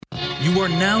You are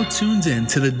now tuned in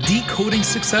to the Decoding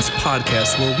Success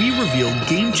podcast, where we reveal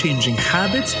game-changing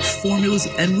habits, formulas,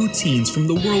 and routines from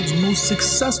the world's most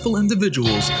successful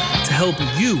individuals to help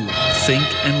you think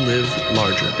and live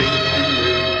larger.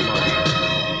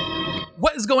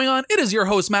 What is going on? It is your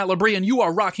host, Matt Labrie, and you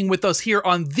are rocking with us here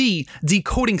on the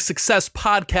Decoding Success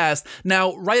podcast.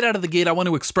 Now, right out of the gate, I want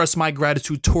to express my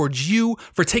gratitude towards you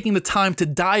for taking the time to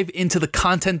dive into the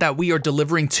content that we are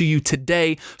delivering to you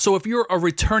today. So if you're a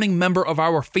returning member of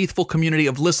our faithful community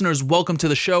of listeners, welcome to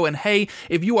the show. And hey,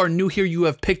 if you are new here, you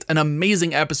have picked an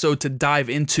amazing episode to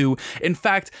dive into. In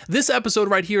fact, this episode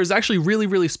right here is actually really,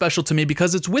 really special to me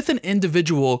because it's with an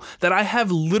individual that I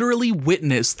have literally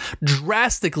witnessed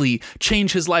drastically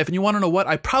change his life. And you want to know what?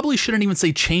 I probably shouldn't even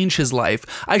say change his life.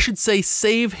 I should say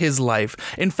save his life.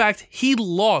 In fact, he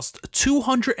lost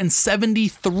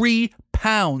 273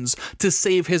 pounds to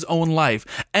save his own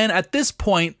life. And at this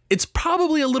point, it's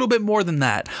probably a little bit more than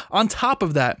that. On top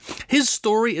of that, his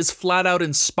story is flat out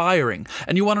inspiring.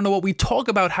 And you want to know what? We talk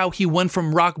about how he went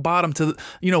from rock bottom to,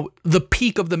 the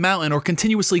peak of the mountain, or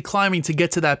continuously climbing to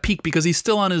get to that peak, because he's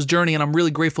still on his journey, and I'm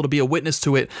really grateful to be a witness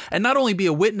to it. And not only be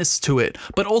a witness to it,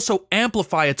 but also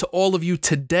amplify it to all of you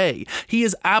today. He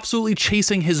is absolutely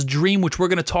chasing his dream, which we're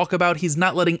going to talk about. He's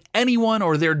not letting anyone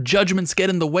or their judgments get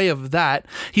in the way of that.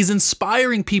 He's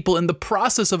inspiring people in the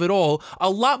process of it all, a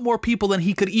lot more people than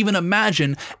he could even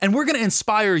imagine. And we're going to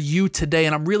inspire you today.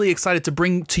 And I'm really excited to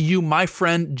bring to you my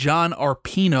friend, John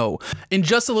Arpino. In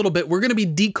just a little bit, we're going to be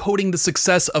decoding the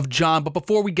success of John. But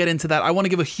before we get into that, I want to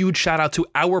give a huge shout out to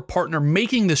our partner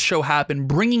making this show happen,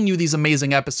 bringing you these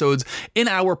amazing episodes in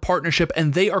our partnership,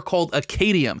 and they are called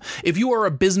Acadium. If you are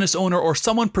a business owner or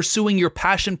someone pursuing your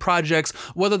passion projects,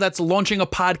 whether that's launching a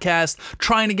podcast,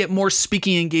 trying to get more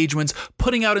speaking engagements,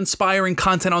 putting out inspiring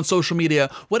content on social media,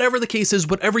 whatever the case is,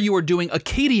 whatever you are doing,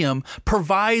 Acadium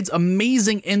provides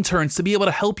amazing interns to be able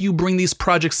to help you bring these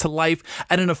projects to life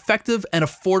at an effective and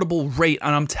affordable rate.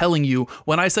 And I'm telling you,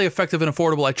 when I say effective and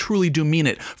affordable, I truly do mean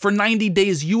it. For 90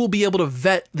 days, you will be able to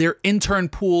vet their intern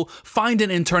pool, find an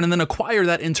intern, and then acquire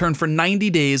that intern for 90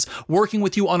 days, working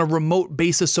with you on a remote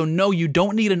basis. So no, you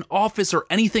don't need an office or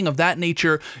anything of that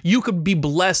nature. You could be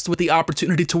blessed with the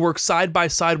opportunity to work side by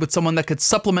side with someone that could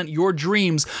supplement your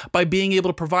dreams by being able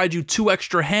to provide you 2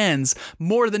 extra hands,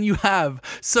 more than you have.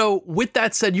 So with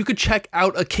that said, you could check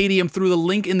out Acadium through the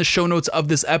link in the show notes of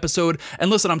this episode. And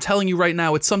listen, I'm telling you right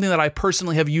now, it's something that I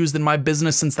personally have used in my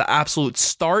business since the absolute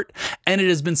start. And it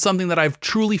has been something that I've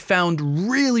truly found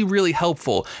really, really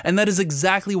helpful. And that is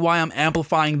exactly why I'm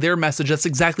amplifying their message. That's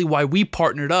exactly why we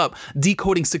partnered up,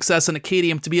 Decoding Success and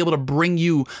Acadium, to be able to bring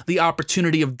you the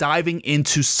opportunity of diving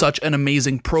into such an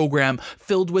amazing program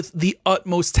filled with the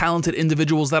utmost talented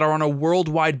individuals that are on a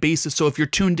worldwide basis. So if you're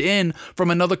tuned in from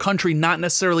another country, not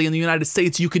necessarily in the United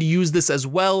States, you could use this as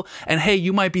well. And hey,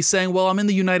 you might be saying, well, I'm in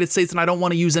the United States and I don't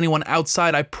want to use anyone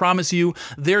outside. I promise you,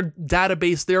 their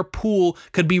database, their pool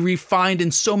could be refined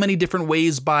in so many different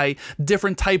ways by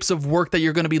different types of work that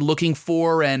you're going to be looking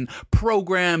for, and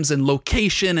programs and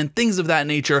location and things of that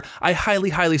nature. I highly,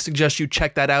 highly suggest you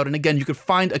check that out. And again, you could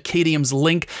find Acadium's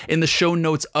link in the show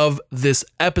notes of this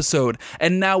episode.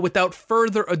 And now, without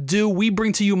further ado, we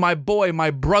bring to you my boy,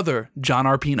 my brother, John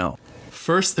Arpino.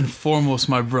 First and foremost,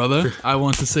 my brother, I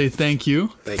want to say thank you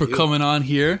for coming on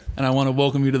here, and I want to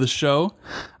welcome you to the show.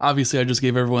 Obviously, I just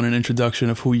gave everyone an introduction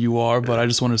of who you are, but I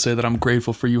just want to say that I'm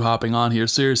grateful for you hopping on here,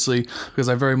 seriously, because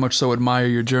I very much so admire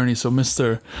your journey. So,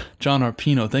 Mr. John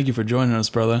Arpino, thank you for joining us,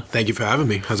 brother. Thank you for having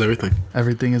me. How's everything?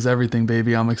 Everything is everything,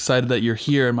 baby. I'm excited that you're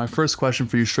here, and my first question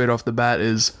for you straight off the bat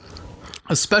is,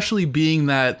 especially being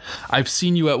that I've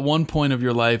seen you at one point of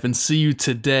your life and see you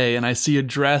today, and I see a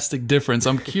drastic difference.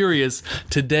 I'm curious,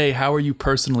 today, how are you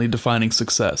personally defining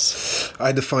success?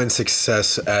 I define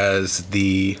success as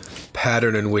the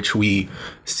pattern in which we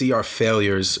see our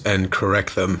failures and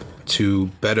correct them to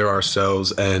better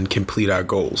ourselves and complete our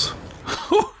goals.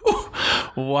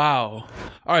 Wow.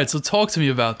 All right, so talk to me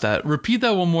about that. Repeat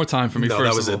that one more time for me. No,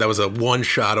 that was a one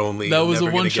shot only. That was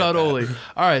a one shot only.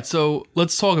 All right, so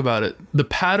let's talk about it. The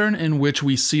pattern in which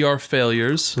we see our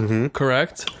failures,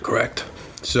 correct? Correct.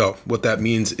 So what that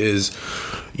means is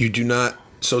you do not.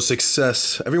 So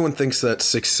success, everyone thinks that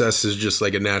success is just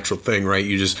like a natural thing, right?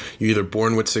 You're either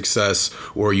born with success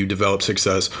or you develop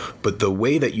success. But the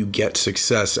way that you get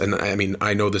success, and I mean,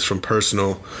 I know this from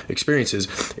personal experiences,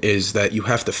 is that you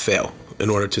have to fail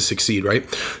in order to succeed, right?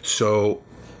 So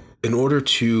in order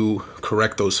to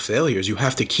correct those failures, you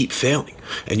have to keep failing,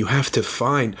 and you have to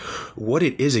find what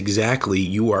it is exactly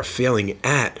you are failing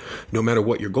at, no matter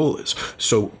what your goal is.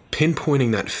 So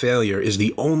pinpointing that failure is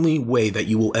the only way that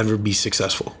you will ever be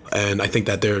successful. And I think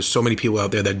that there's so many people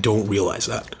out there that don't realize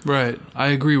that. Right. I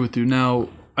agree with you. Now,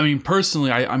 I mean,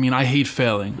 personally, I hate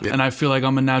failing, and I feel like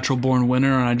I'm a natural born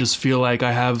winner, and I just feel like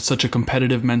I have such a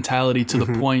competitive mentality to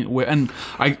the point where, and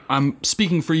I'm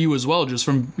speaking for you as well, just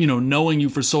from, knowing you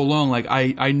for so long, like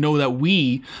I know that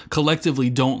we collectively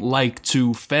don't like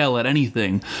to fail at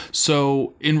anything.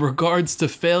 So in regards to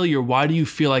failure, why do you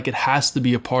feel like it has to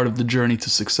be a part of the journey to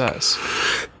success?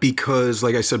 Because,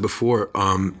 like I said before,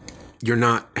 you're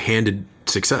not handed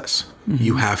success.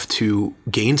 You have to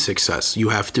gain success. You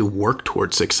have to work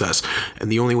towards success. And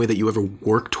the only way that you ever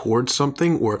work towards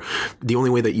something, or the only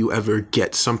way that you ever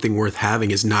get something worth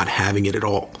having, is not having it at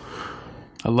all.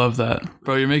 I love that.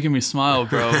 Bro, you're making me smile,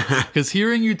 bro. Because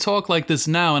hearing you talk like this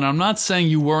now, and I'm not saying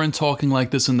you weren't talking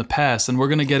like this in the past, and we're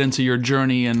going to get into your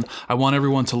journey, and I want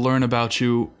everyone to learn about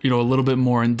you, a little bit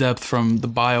more in depth from the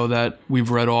bio that we've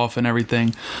read off and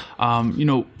everything.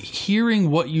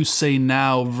 Hearing what you say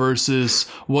now versus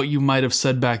what you might have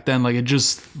said back then, like, it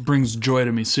just brings joy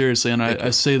to me, seriously. And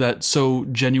I say that so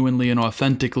genuinely and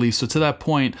authentically. So to that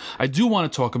point, I do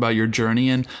want to talk about your journey,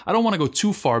 and I don't want to go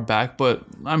too far back, but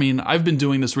I mean, I've been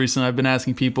doing this recently. I've been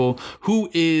asking people, who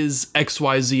is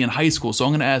XYZ in high school? So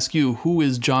I'm going to ask you, who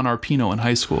is John Arpino in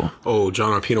high school? Oh,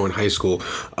 John Arpino in high school.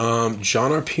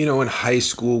 John Arpino in high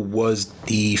school was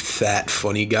the fat,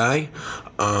 funny guy.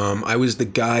 I was the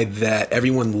guy that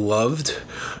everyone loved.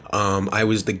 I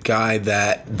was the guy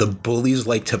that the bullies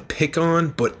liked to pick on,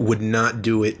 but would not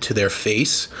do it to their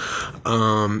face.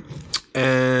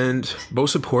 And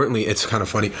most importantly, it's kind of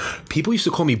funny, people used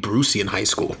to call me Brucey in high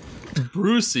school.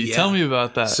 Brucey, yeah. Tell me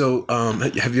about that. So,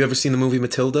 have you ever seen the movie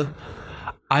Matilda?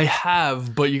 I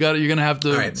have, but you're gonna have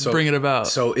to bring it about.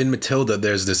 So in Matilda,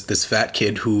 there's this fat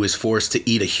kid who is forced to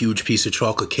eat a huge piece of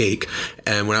chocolate cake.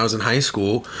 And when I was in high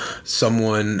school,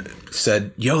 someone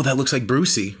said, "Yo, that looks like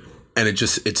Brucey." And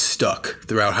it stuck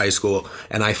throughout high school.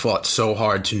 And I fought so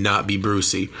hard to not be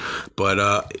Brucey.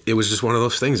 But it was just one of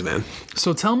those things, man.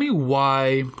 So tell me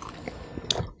why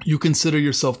you consider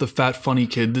yourself the fat, funny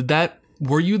kid.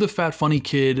 Were you the fat, funny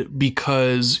kid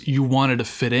because you wanted to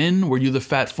fit in? Were you the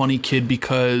fat, funny kid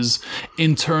because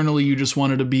internally you just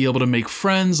wanted to be able to make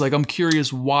friends? Like, I'm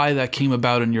curious why that came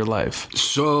about in your life.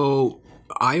 So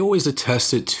I always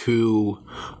attested to...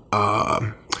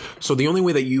 So the only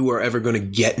way that you are ever going to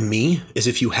get me is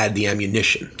if you had the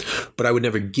ammunition, but I would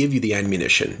never give you the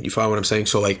ammunition. You follow what I'm saying?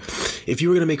 So like, if you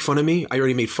were going to make fun of me, I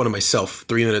already made fun of myself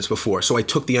 3 minutes before. So I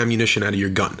took the ammunition out of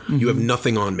your gun. Mm-hmm. You have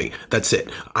nothing on me. That's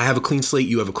it. I have a clean slate.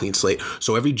 You have a clean slate.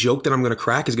 So every joke that I'm going to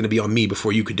crack is going to be on me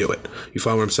before you could do it. You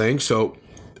follow what I'm saying? So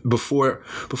before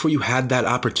you had that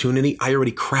opportunity, I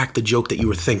already cracked the joke that you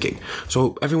were thinking.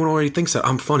 So everyone already thinks that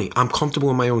I'm funny. I'm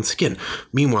comfortable in my own skin.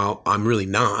 Meanwhile, I'm really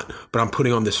not, but I'm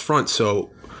putting on this front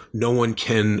so no one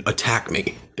can attack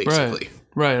me, basically.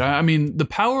 Right. I mean, the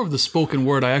power of the spoken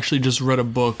word, I actually just read a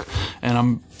book, and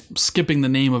I'm skipping the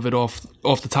name of it off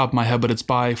the top of my head, but it's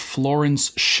by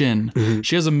Florence Shin. Mm-hmm.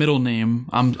 She has a middle name.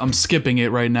 I'm skipping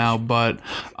it right now, but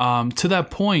to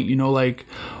that point, like...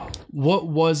 What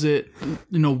was it,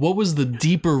 what was the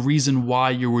deeper reason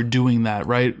why you were doing that,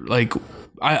 right? Like,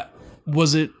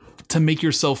 was it to make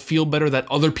yourself feel better that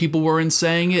other people weren't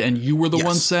saying it and you were the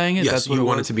one saying it? Yes, that's what you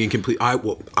wanted to be in complete... I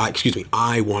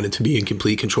wanted to be in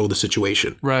complete control of the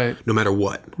situation. Right. No matter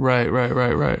what.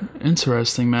 Right.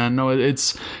 Interesting, man. No,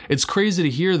 it's crazy to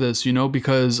hear this,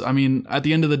 because, I mean, at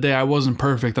the end of the day, I wasn't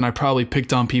perfect, and I probably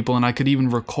picked on people, and I could even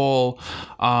recall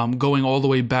going all the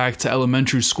way back to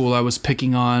elementary school, I was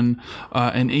picking on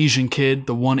an Asian kid,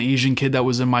 the one Asian kid that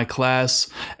was in my class,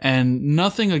 and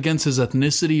nothing against his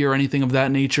ethnicity or anything of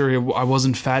that nature. I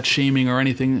wasn't fat shaming or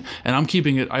anything, and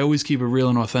I always keep it real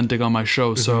and authentic on my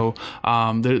show.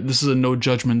 Mm-hmm. So this is a no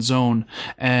judgment zone,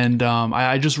 and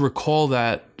I just recall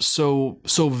that so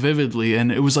vividly,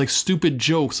 and it was like stupid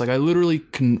jokes. Like, I literally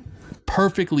can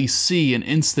perfectly see an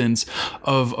instance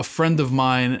of a friend of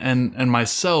mine and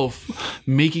myself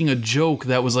making a joke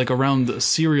that was like around the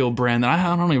cereal brand. And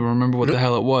I don't even remember what the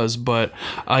hell it was, but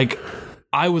like,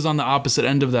 I was on the opposite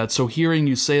end of that. So hearing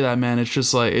you say that, man, it's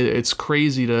just like, it's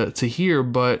crazy to hear.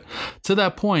 But to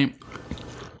that point,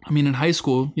 I mean, in high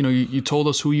school, you told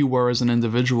us who you were as an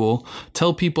individual.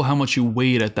 Tell people how much you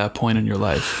weighed at that point in your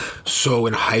life. So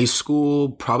in high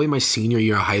school, probably my senior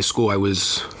year of high school, I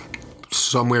was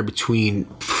somewhere between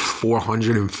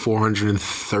 400 and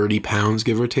 430 pounds,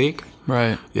 give or take.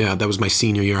 Right. Yeah, that was my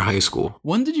senior year of high school.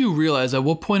 When did you realize, at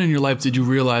what point in your life did you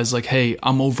realize, like, hey,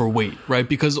 I'm overweight, right?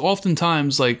 Because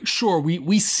oftentimes, like, sure,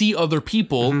 we see other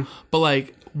people, but,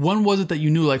 like, when was it that you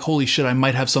knew, like, holy shit, I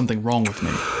might have something wrong with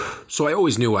me? So I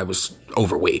always knew I was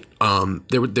overweight.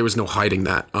 There was no hiding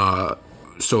that.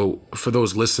 So for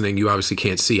those listening, you obviously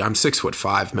can't see. I'm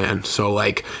 6'5", man. So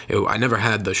like, I never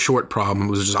had the short problem.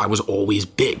 It was just I was always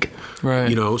big, right?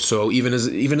 You know. So even as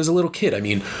a little kid, I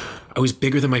mean, I was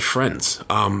bigger than my friends.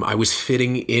 I was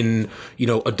fitting in, you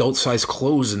know, adult size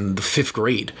clothes in the 5th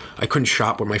grade. I couldn't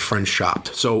shop where my friends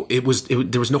shopped. So there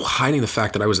was no hiding the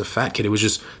fact that I was a fat kid. It was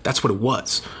just, that's what it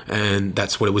was. And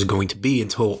that's what it was going to be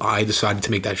until I decided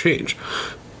to make that change.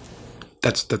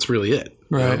 That's really it.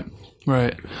 Right. You know?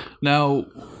 Right. Now,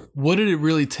 what did it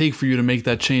really take for you to make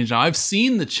that change? Now, I've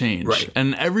seen the change, right,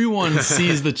 and everyone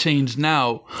sees the change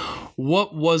now.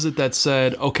 What was it that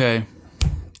said, okay,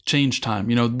 change time,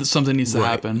 you know, something needs to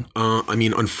happen? I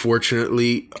mean,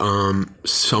 unfortunately,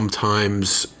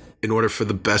 sometimes in order for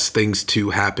the best things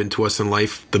to happen to us in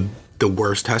life, the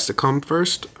worst has to come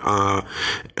first.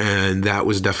 And that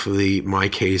was definitely my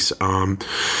case.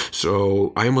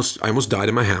 So I almost died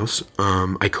in my house.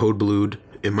 I code blued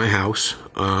in my house.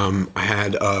 I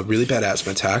had a really bad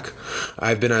asthma attack.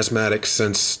 I've been asthmatic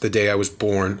since the day I was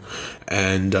born.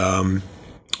 And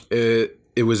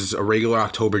it was a regular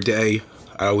October day.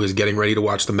 I was getting ready to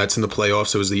watch the Mets in the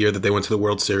playoffs. It was the year that they went to the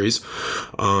World Series.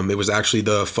 It was actually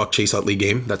the fuck Chase Utley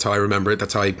game. That's how I remember it.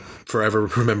 That's how I forever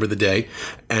remember the day.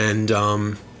 And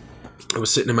I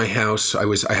was sitting in my house.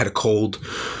 I had a cold.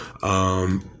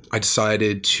 I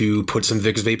decided to put some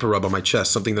Vicks Vapor Rub on my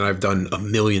chest, something that I've done a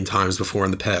million times before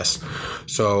in the past.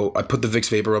 So I put the Vicks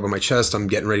Vapor Rub on my chest. I'm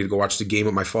getting ready to go watch the game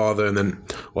with my father. And then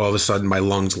all of a sudden my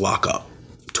lungs lock up.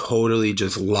 Totally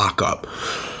just lock up.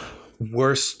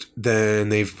 Worse than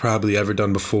they've probably ever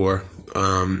done before.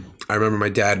 I remember my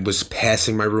dad was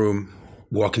passing my room,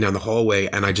 walking down the hallway,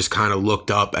 and I just kind of looked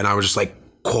up and I was just like,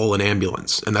 call an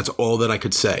ambulance. And that's all that I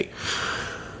could say.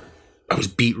 I was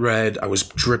beet red. I was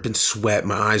dripping sweat.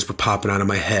 My eyes were popping out of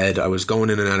my head. I was going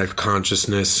in and out of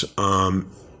consciousness.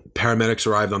 Paramedics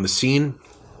arrived on the scene.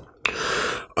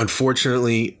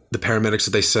 Unfortunately, the paramedics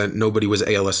that they sent, nobody was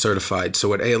ALS certified. So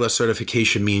what ALS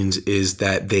certification means is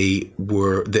that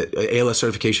ALS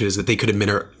certification is that they could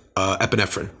administer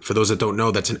epinephrine. For those that don't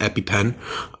know, that's an EpiPen.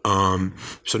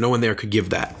 So no one there could give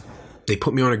that. They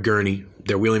put me on a gurney.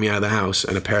 They're wheeling me out of the house,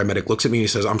 and a paramedic looks at me and he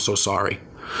says, "I'm so sorry."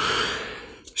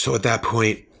 So at that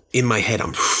point, in my head,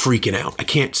 I'm freaking out. I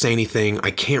can't say anything. I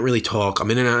can't really talk.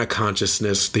 I'm in and out of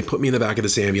consciousness. They put me in the back of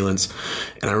this ambulance.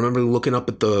 And I remember looking up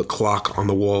at the clock on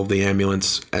the wall of the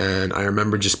ambulance. And I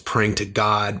remember just praying to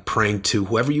God, praying to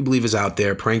whoever you believe is out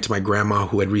there, praying to my grandma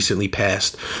who had recently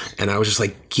passed. And I was just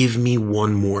like, give me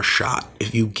one more shot.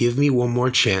 If you give me one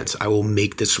more chance, I will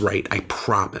make this right. I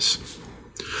promise.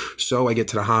 So I get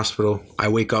to the hospital. I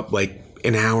wake up like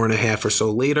an hour and a half or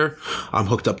so later. I'm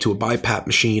hooked up to a BiPAP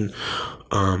machine.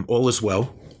 All is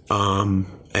well.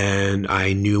 And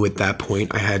I knew at that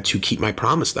point I had to keep my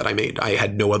promise that I made. I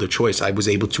had no other choice. I was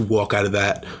able to walk out of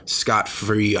that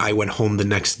scot-free. I went home the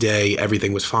next day.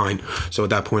 Everything was fine. So at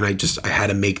that point, I had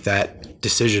to make that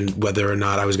decision whether or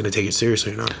not I was going to take it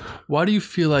seriously or not. Why do you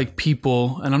feel like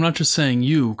people, and I'm not just saying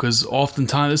you, because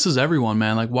oftentimes this is everyone,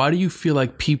 man, like why do you feel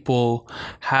like people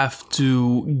have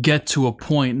to get to a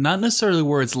point, not necessarily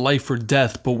where it's life or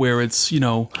death, but where it's, you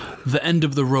know, the end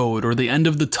of the road or the end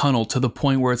of the tunnel, to the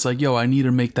point where it's like, yo, I need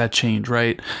to make that change,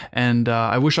 right? And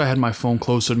I wish I had my phone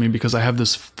closer to me, because I have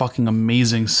this fucking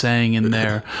amazing saying in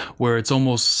there where it's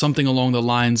almost something along the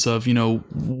lines of, you know,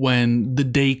 when the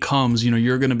day comes, you know,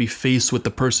 you're going to be faced with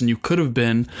the person you could have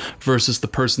been versus the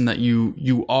person that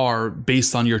you are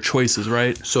based on your choices,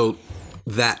 right? So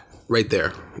that right there,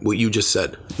 what you just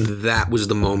said, that was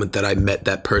the moment that I met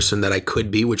that person that I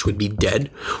could be, which would be dead,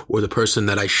 or the person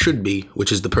that I should be,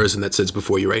 which is the person that sits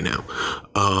before you right now.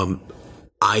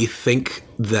 I think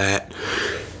that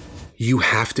you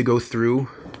have to go through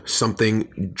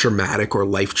something dramatic or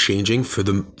life-changing for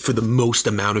the most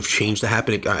amount of change to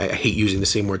happen. I hate using the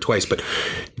same word twice, but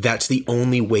that's the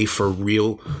only way for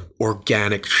real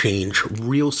organic change,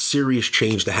 real serious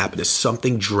change to happen, is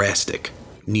something drastic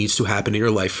needs to happen in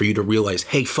your life for you to realize,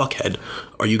 hey, fuckhead,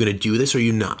 are you going to do this or are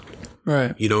you not?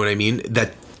 Right. You know what I mean?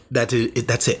 That's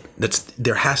it.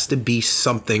 There has to be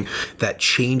something that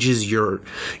changes your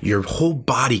whole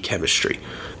body chemistry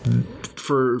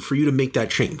for you to make that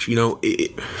change. You know,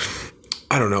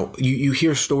 I don't know. You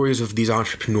hear stories of these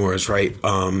entrepreneurs, right?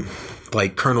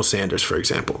 Like Colonel Sanders, for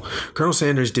example. Colonel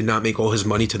Sanders did not make all his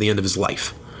money to the end of his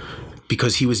life.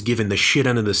 because he was given the shit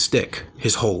end of the stick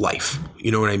his whole life.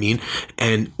 You know what I mean?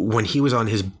 And when he was on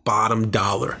his bottom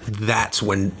dollar, that's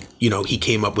when, you know, he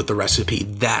came up with the recipe.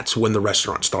 That's when the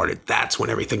restaurant started. That's when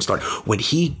everything started. When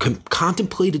he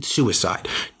contemplated suicide,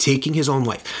 taking his own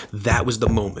life, that was the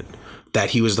moment that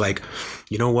he was like,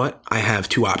 you know what? I have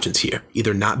two options here.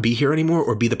 Either not be here anymore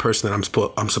or be the person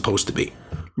that I'm supposed to be.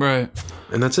 Right.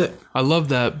 And that's it. I love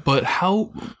that. But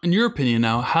how, in your opinion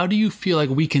now, how do you feel like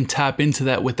we can tap into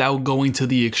that without going to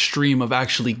the extreme of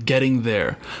actually getting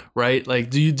there? Right? Like,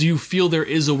 do you feel there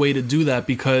is a way to do that?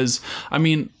 Because, I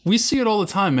mean, we see it all the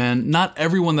time, man. Not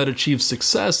everyone that achieves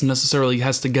success necessarily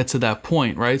has to get to that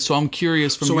point, right? So I'm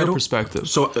curious from your perspective.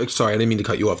 So, sorry, I didn't mean to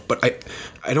cut you off, but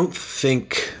I don't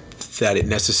think that it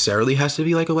necessarily has to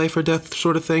be like a life or death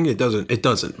sort of thing. It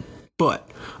doesn't. But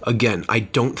again, I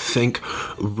don't think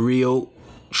real,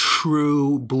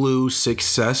 true blue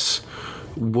success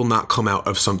will not come out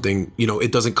of something, you know,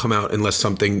 it doesn't come out unless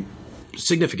something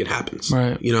significant happens,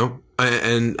 right? You know,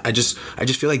 and I just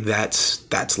feel like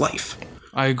that's life.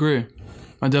 I agree.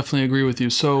 I definitely agree with you.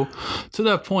 So to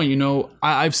that point, you know,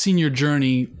 I've seen your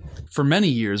journey for many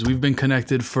years. We've been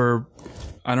connected for,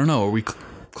 I don't know, are we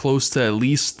close to at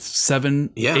least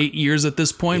 7-8 years at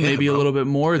this point, maybe a little bit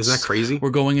more. Isn't that crazy? We're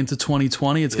going into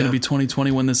 2020. It's going to be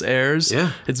 2020 when this airs.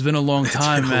 Yeah. It's been a long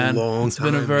time, man. It's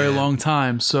been a very long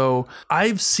time. So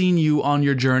I've seen you on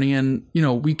your journey, and, you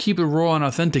know, we keep it raw and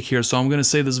authentic here. So I'm going to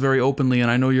say this very openly,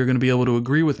 and I know you're going to be able to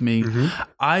agree with me. Mm-hmm.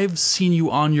 I've seen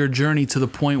you on your journey to the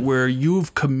point where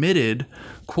you've committed,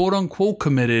 quote unquote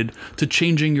committed, to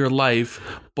changing your life,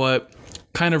 but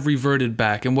kind of reverted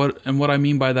back. And what I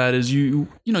mean by that is you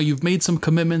know, you've made some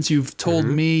commitments. You've told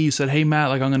me, you said, hey, Matt,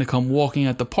 like, I'm going to come walking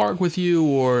at the park with you,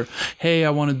 or, hey, I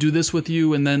want to do this with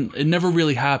you. And then it never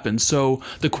really happened. So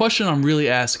the question I'm really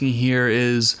asking here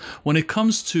is, when it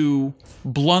comes to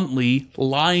bluntly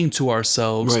lying to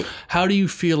ourselves, right, how do you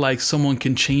feel like someone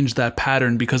can change that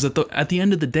pattern? Because at the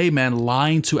end of the day, man,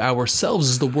 lying to ourselves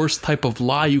is the worst type of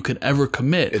lie you could ever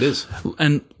commit. It is.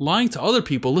 And lying to other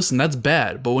people, listen, that's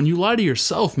bad. But when you lie to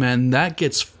yourself, man, that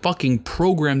gets fucking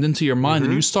programmed into your mind,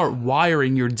 and you start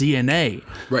wiring your DNA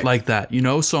like that, you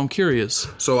know? So I'm curious.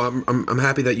 So I'm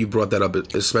happy that you brought that up,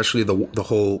 especially the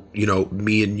whole, you know,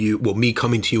 me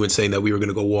coming to you and saying that we were going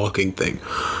to go walking thing.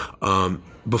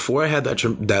 Before I had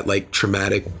that like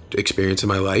traumatic experience in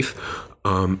my life,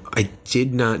 I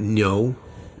did not know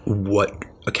what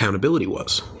accountability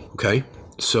was. Okay.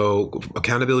 So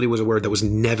accountability was a word that was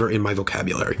never in my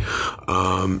vocabulary.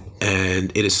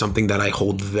 And it is something that I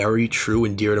hold very true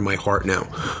and dear to my heart now,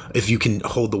 if you can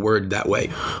hold the word that way.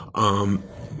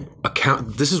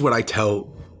 This is what I tell,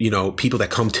 you know, people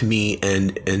that come to me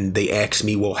and they ask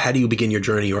me, well, how do you begin your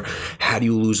journey, or how do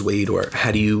you lose weight, or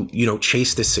how do you, you know,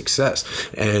 chase this success?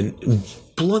 And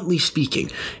bluntly speaking,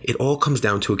 it all comes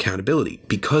down to accountability,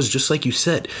 because just like you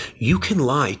said, you can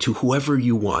lie to whoever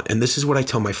you want. And this is what I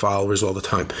tell my followers all the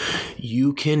time.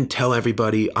 You can tell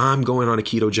everybody, I'm going on a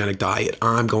ketogenic diet,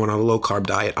 I'm going on a low carb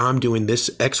diet, I'm doing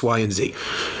this X, Y, and Z.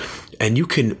 And you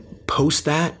can post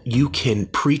that, you can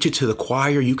preach it to the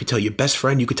choir, you could tell your best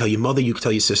friend, you could tell your mother, you could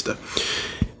tell your sister.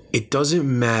 It doesn't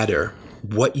matter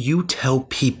what you tell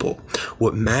people.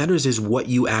 What matters is what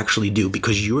you actually do,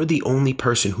 because you're the only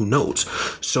person who knows.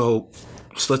 So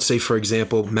let's say, for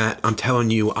example, Matt, I'm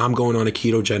telling you I'm going on a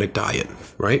ketogenic diet,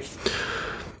 right?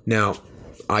 Now,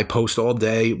 I post all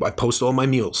day, I post all my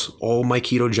meals, all my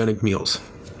ketogenic meals.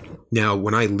 Now,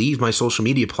 when I leave my social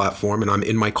media platform and I'm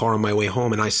in my car on my way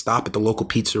home and I stop at the local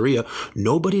pizzeria,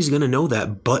 nobody's going to know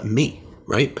that but me,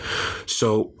 right?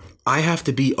 So I have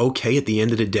to be okay at the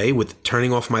end of the day with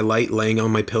turning off my light, laying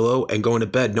on my pillow, and going to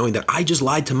bed knowing that I just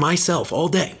lied to myself all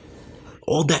day,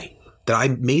 that I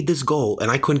made this goal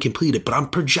and I couldn't complete it, but I'm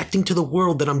projecting to the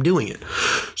world that I'm doing it.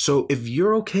 So if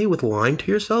you're okay with lying to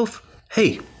yourself,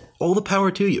 hey, all the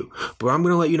power to you. But I'm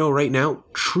going to let you know right now,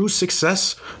 true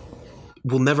success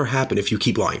will never happen if you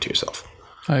keep lying to yourself.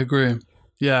 I agree.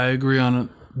 Yeah, I agree on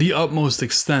the utmost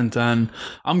extent, and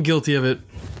I'm guilty of it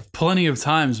plenty of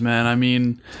times, man. I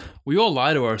mean, we all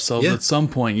lie to ourselves at some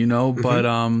point, you know, but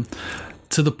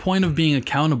to the point of being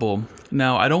accountable.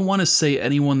 Now, I don't want to say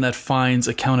anyone that finds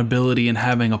accountability in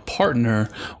having a partner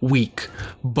weak,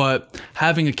 but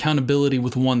having accountability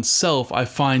with oneself, I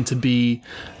find to be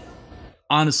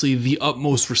honestly the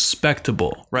utmost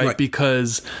respectable, right?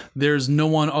 Because there's no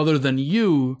one other than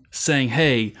you saying,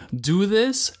 hey, do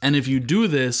this, and if you do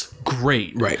this,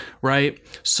 great. Right?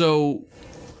 So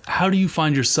how do you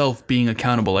find yourself being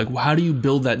accountable? Like, how do you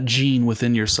build that gene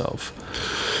within yourself?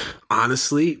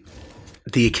 Honestly,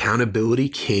 the accountability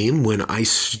came when I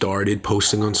started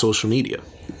posting on social media.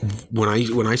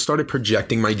 when I started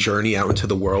projecting my journey out into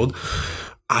the world,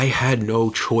 I had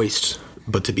no choice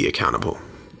but to be accountable.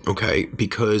 Okay,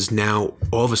 because now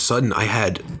all of a sudden I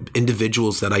had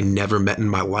individuals that I never met in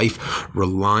my life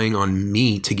relying on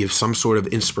me to give some sort of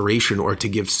inspiration or to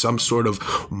give some sort of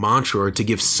mantra or to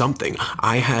give something.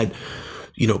 I had,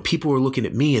 people were looking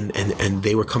at me and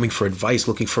they were coming for advice,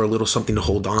 looking for a little something to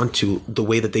hold on to, the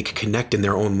way that they could connect in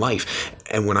their own life.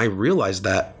 And when I realized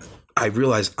that, I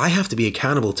realized I have to be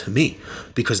accountable to me,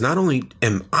 because not only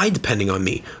am I depending on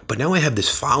me, but now I have this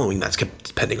following that's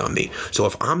depending on me. So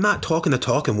if I'm not talking the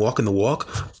talk and walking the walk,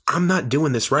 I'm not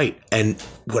doing this right. And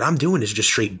what I'm doing is just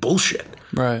straight bullshit.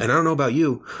 Right. And I don't know about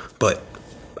you, but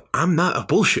I'm not a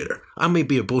bullshitter. I may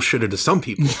be a bullshitter to some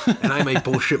people, and I may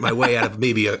bullshit my way out of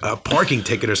maybe a parking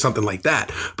ticket or something like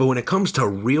that. But when it comes to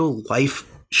real life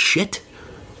shit,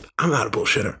 I'm not a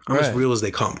bullshitter. I'm as real as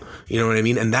they come. You know what I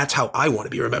mean? And that's how I want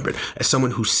to be remembered, as someone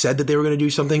who said that they were going to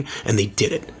do something and they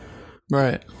did it.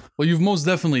 Right. Well, you've most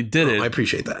definitely did it. I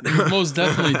appreciate that. You most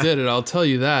definitely did it. I'll tell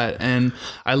you that. And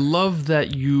I love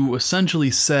that you essentially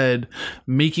said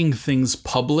making things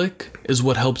public is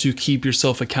what helps you keep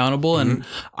yourself accountable. Mm-hmm. And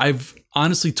I've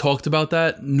honestly talked about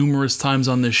that numerous times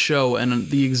on this show.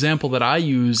 And the example that I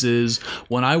use is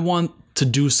when I want to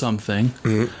do something,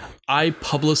 mm-hmm. I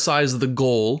publicize the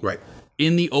goal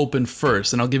in the open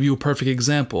first. And I'll give you a perfect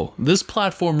example. This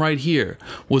platform right here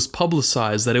was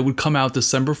publicized that it would come out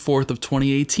December 4th of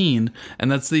 2018.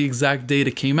 And that's the exact date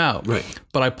it came out. Right.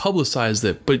 But I publicized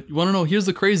it. But you want to know, here's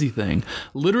the crazy thing.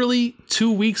 Literally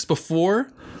 2 weeks before,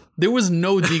 there was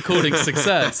no decoding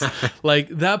success. Like,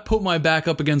 that put my back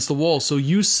up against the wall. So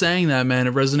you saying that, man,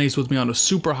 it resonates with me on a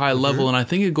super high level. And I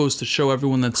think it goes to show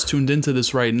everyone that's tuned into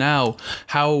this right now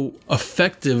how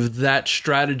effective that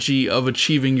strategy of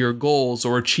achieving your goals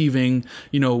or achieving,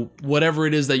 whatever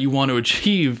it is that you want to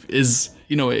achieve is,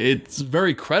 it's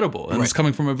very credible, and it's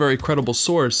coming from a very credible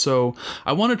source. So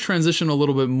I want to transition a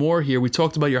little bit more here. We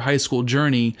talked about your high school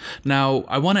journey. Now,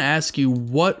 I want to ask you,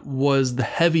 what was the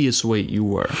heaviest weight you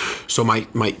were? So my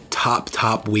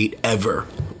top weight ever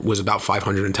was about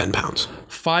 510 pounds.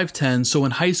 510. So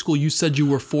in high school, you said you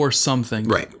were 4 something.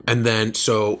 Right. And then,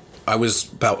 so I was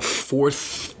about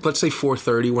let's say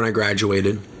 430 when I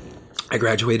graduated. I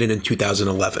graduated in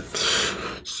 2011.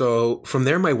 So from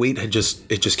there, my weight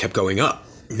just kept going up.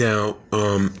 Now,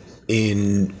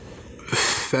 in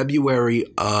February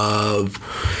of,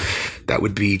 that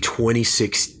would be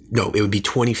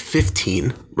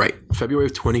 2015, right? February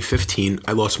of 2015,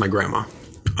 I lost my grandma.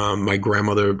 My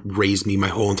grandmother raised me my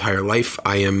whole entire life.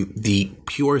 I am the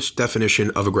purest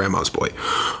definition of a grandma's boy.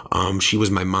 She was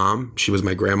my mom. She was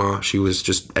my grandma. She was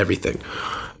just everything.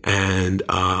 And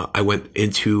I went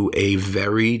into a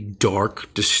very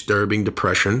dark, disturbing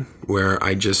depression where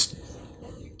I just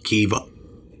gave up,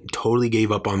 totally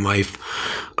gave up on life.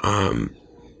 I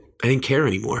didn't care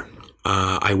anymore.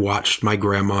 I watched my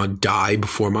grandma die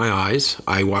before my eyes.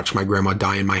 I watched my grandma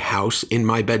die in my house, in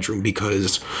my bedroom,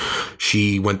 because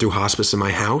she went through hospice in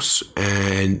my house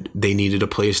and they needed a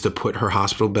place to put her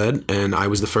hospital bed. And I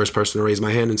was the first person to raise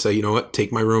my hand and say, you know what,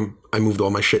 take my room. I moved all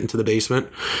my shit into the basement,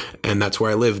 and that's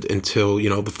where I lived until,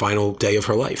 the final day of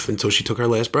her life, until she took her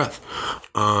last breath.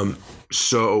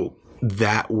 So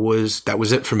that was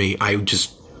it for me. I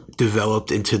just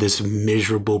developed into this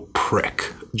miserable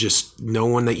prick, just no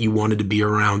one that you wanted to be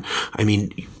around. I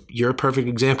mean, you're a perfect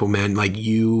example, man. Like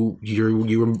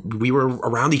we were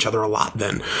around each other a lot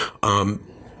then.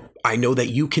 I know that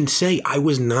you can say I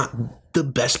was not the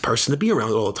best person to be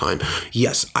around all the time.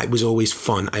 Yes, I was always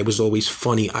fun. I was always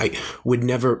funny. I would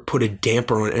never put a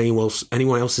damper on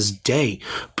anyone else's day.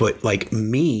 But like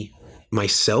me,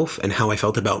 myself, and how I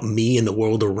felt about me and the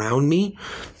world around me,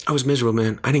 I was miserable,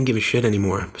 man. I didn't give a shit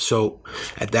anymore. So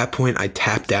at that point, I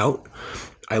tapped out.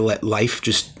 I let life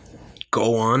just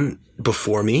go on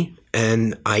before me,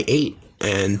 and I ate,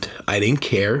 and I didn't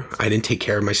care. I didn't take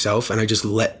care of myself, and I just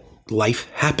let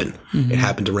life happen. Mm-hmm. It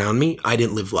happened around me. I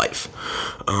didn't live life.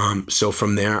 So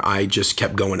from there, I just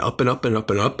kept going up and up and up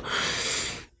and up.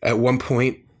 At one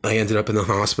point, I ended up in the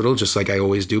hospital, just like I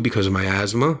always do, because of my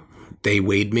asthma. They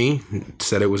weighed me,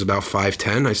 said it was about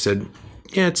 5'10". I said,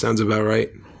 yeah, it sounds about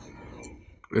right.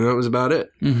 And that was about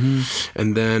it. Mm-hmm.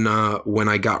 And then when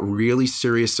I got really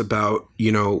serious about,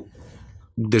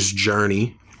 this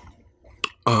journey,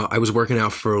 I was working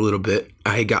out for a little bit.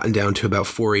 I had gotten down to about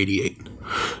 488.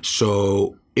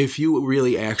 So if you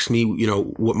really ask me,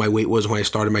 what my weight was when I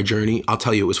started my journey, I'll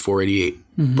tell you it was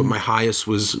 488. Mm-hmm. But my highest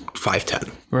was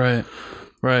 5'10".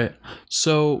 Right.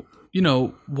 So,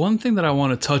 one thing that I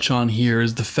want to touch on here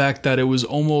is the fact that it was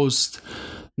almost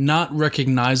not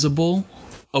recognizable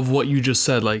of what you just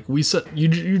said. Like we said,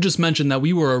 you just mentioned that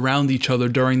we were around each other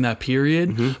during that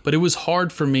period, but it was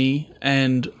hard for me,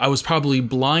 and I was probably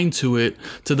blind to it,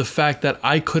 to the fact that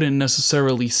I couldn't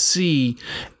necessarily see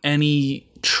any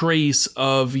trace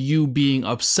of you being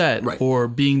upset or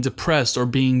being depressed or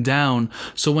being down.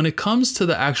 So when it comes to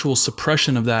the actual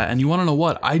suppression of that, and you want to know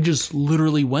what, I just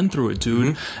literally went through it,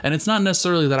 dude. And it's not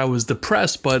necessarily that I was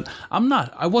depressed, but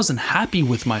I wasn't happy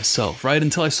with myself, right?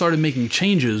 Until I started making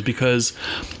changes, because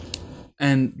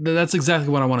and that's exactly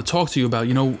what I want to talk to you about.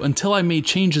 You know, until I made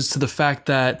changes to the fact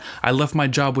that I left my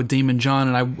job with Daymond John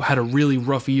and I had a really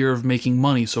rough year of making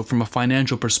money. So from a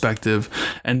financial perspective,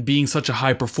 and being such a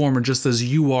high performer, just as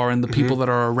you are, and the people that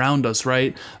are around us,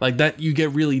 right? Like that, you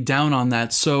get really down on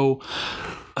that. So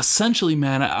essentially,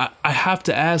 man, I have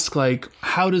to ask, like,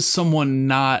 how does someone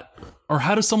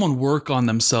work on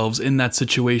themselves in that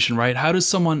situation, right? How does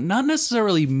someone not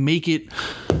necessarily make it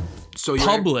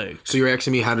public? So you're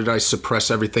asking me, how did I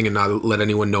suppress everything and not let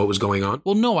anyone know what was going on?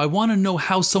 Well, no, I want to know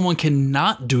how someone can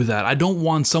not do that. I don't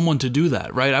want someone to do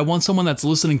that, right? I want someone that's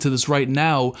listening to this right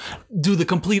now do the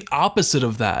complete opposite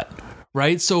of that,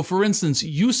 right? So for instance,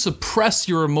 you suppress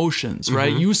your emotions,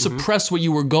 right? You suppress what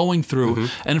you were going through.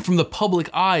 And from the public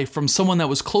eye, from someone that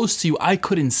was close to you, I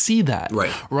couldn't see that,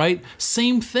 right?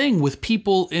 Same thing with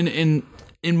people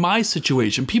in my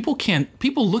situation. People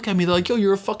look at me, they're like, yo,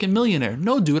 you're a fucking millionaire.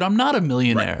 No, dude, I'm not a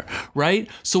millionaire, right?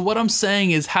 So what I'm saying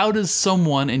is, how does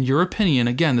someone, in your opinion,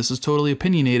 again, this is totally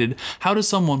opinionated, how does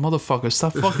someone, motherfucker,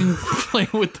 stop fucking playing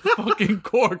with the fucking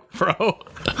cork, bro?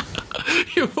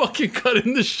 You're fucking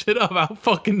cutting this shit up. How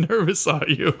fucking nervous are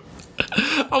you?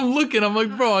 I'm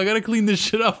like, bro, I gotta clean this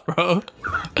shit up, bro.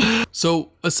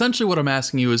 So essentially what I'm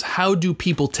asking you is, how do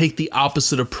people take the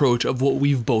opposite approach of what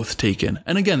we've both taken?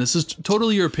 And again, this is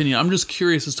totally your opinion. I'm just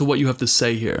curious as to what you have to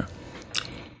say here.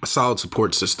 A solid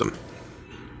support system.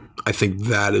 I think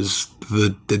that is the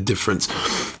difference.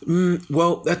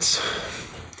 Well, that's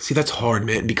hard,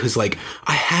 man, because like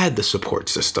I had the support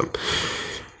system.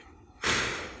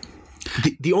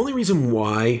 The only reason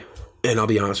why, and I'll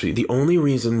be honest with you, the only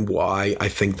reason why I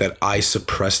think that I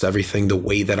suppressed everything the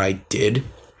way that I did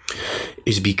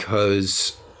is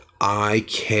because I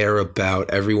care about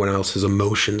everyone else's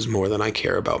emotions more than I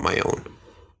care about my own,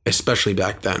 especially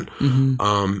back then.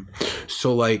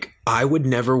 So like, I would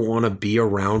never want to be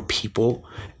around people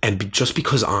and just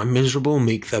because I'm miserable,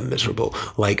 make them miserable.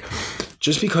 Like,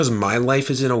 just because my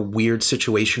life is in a weird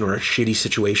situation or a shitty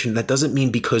situation, that doesn't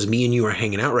mean because me and you are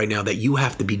hanging out right now that you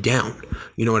have to be down.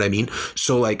 You know what I mean?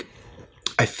 So like,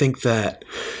 I think that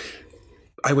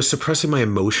I was suppressing my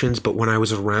emotions, but when I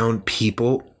was around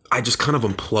people, I just kind of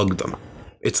unplugged them.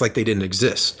 It's like they didn't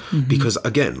exist. Because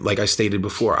again, like I stated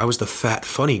before, I was the fat,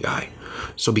 funny guy.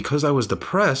 So because I was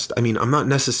depressed, I mean, I'm not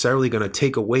necessarily going to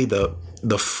take away the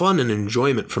fun and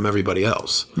enjoyment from everybody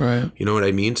else. Right. You know what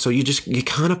I mean? So you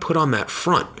kind of put on that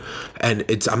front. And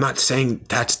I'm not saying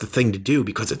that's the thing to do,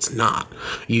 because it's not.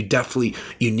 You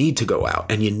need to go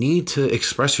out and you need to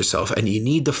express yourself, and you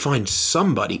need to find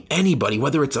somebody, anybody,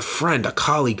 whether it's a friend, a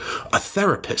colleague, a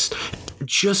therapist,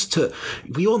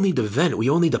 we all need to vent. We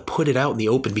all need to put it out in the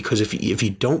open, because if you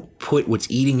don't put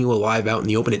what's eating you alive out in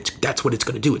the open, that's what it's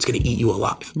going to do. It's going to eat you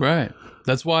alive. Right.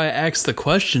 That's why I asked the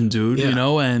question, dude, you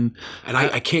know, and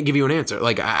I can't give you an answer.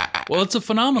 Like, well, it's a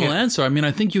phenomenal answer. I mean,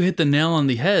 I think you hit the nail on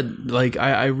the head. Like,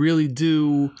 I really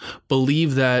do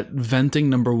believe that venting,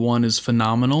 number one, is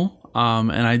phenomenal.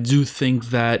 And I do think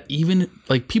that even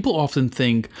like people often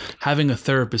think having a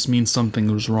therapist means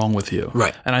something is wrong with you.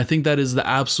 Right. And I think that is the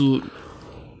absolute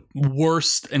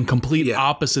worst and complete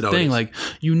opposite thing. Like,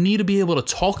 you need to be able to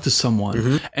talk to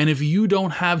someone, and if you don't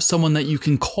have someone that you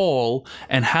can call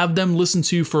and have them listen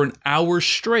to you for an hour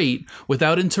straight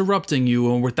without interrupting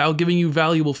you and without giving you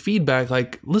valuable feedback,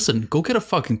 like, listen, go get a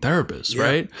fucking therapist,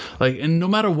 right? Like, and no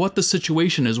matter what the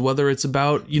situation is, whether it's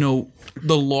about, you know,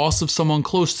 the loss of someone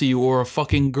close to you or a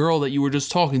fucking girl that you were just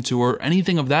talking to or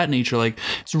anything of that nature, like,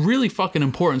 it's really fucking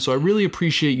important. So I really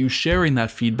appreciate you sharing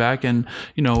that feedback. And,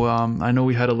 you know, I know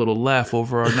we had a little laugh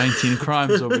over our 19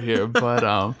 crimes over here, but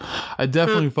I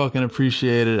definitely fucking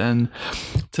appreciate it. And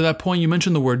to that point, you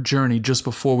mentioned the word journey just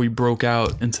before we broke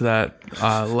out into that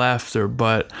laughter,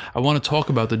 but I want to talk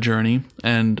about the journey.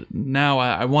 And now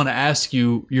I want to ask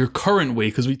you your current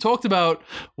weight, because we talked about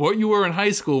what you were in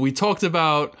high school, we talked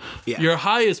about your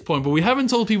highest point, but we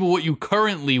haven't told people what you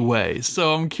currently weigh.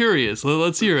 So I'm curious.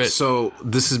 Let's hear it. So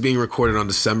this is being recorded on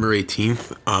December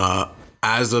 18th.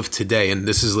 as of today, and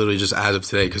this is literally just as of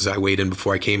today because I weighed in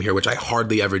before I came here, which I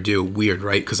hardly ever do. Weird,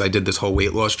 right? Because I did this whole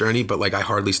weight loss journey, but like I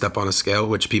hardly step on a scale,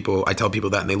 which I tell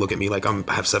people that and they look at me like I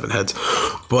have 7 heads.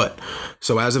 But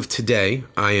so as of today,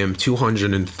 I am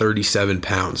 237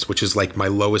 pounds, which is like my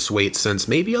lowest weight since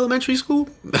maybe elementary school,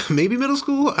 maybe middle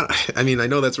school. I mean, I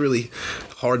know that's really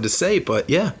hard to say, but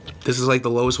yeah, this is like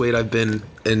the lowest weight I've been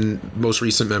in most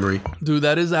recent memory. Dude,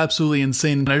 that is absolutely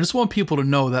insane. And I just want people to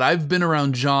know that I've been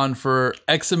around John for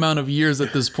X amount of years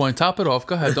at this point. Top it off.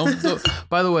 Go ahead. Don't.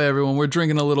 By the way, everyone, we're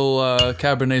drinking a little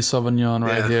Cabernet Sauvignon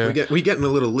right here. We're getting a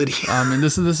little litty. And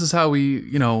this is how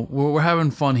we, we're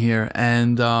having fun here.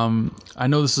 And I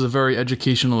know this is a very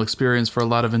educational experience for a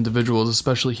lot of individuals,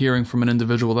 especially hearing from an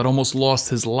individual that almost lost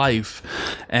his life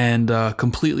and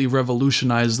completely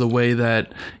revolutionized the way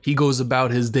that he goes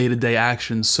about his day-to-day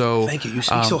actions. So thank you. You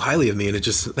speak so highly of me, and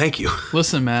thank you.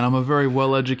 Listen, man, I'm a very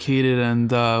well-educated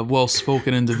and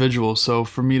well-spoken individual. So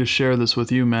for me to share this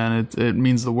with you, man, it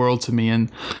means the world to me.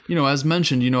 And, as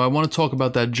mentioned, I want to talk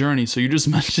about that journey. So you just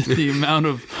mentioned the amount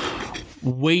of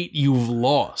weight you've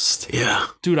lost. Yeah.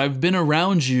 Dude, I've been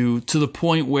around you to the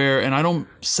point where, and I don't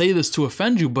say this to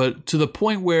offend you, but to the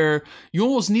point where you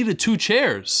almost needed 2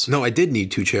 chairs. No, I did need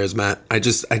 2 chairs, Matt. I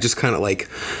just kind of like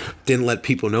didn't let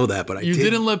people know that, but You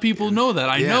didn't let people know that.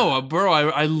 I know, bro.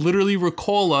 I literally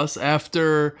recall us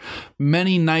after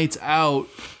many nights out,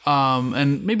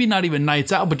 and maybe not even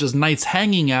nights out, but just nights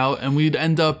hanging out, and we'd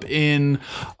end up in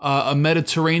a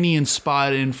Mediterranean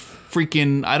spot in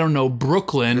freaking, I don't know,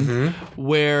 Brooklyn,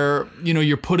 where,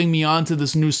 you're putting me onto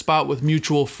this new spot with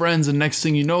mutual friends, and next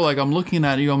thing you know, like, I'm looking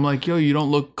at you, I'm like, yo, you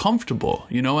don't look comfortable,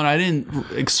 and I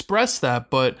didn't express that,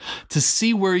 but to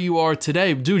see where you are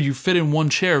today, dude, you fit in 1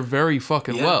 chair very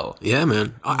fucking well. Yeah,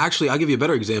 man. Actually, I'll give you a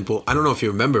better example. I don't know if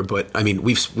you remember, but I mean,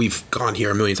 we've gone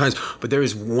here a million times, but there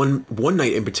is one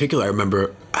night in particular I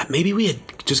remember, maybe we had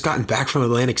just gotten back from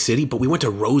Atlantic City, but we went to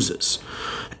Rose's.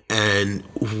 And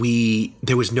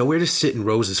there was nowhere to sit in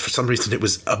Rose's. For some reason, it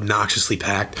was obnoxiously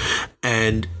packed.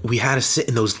 And we had to sit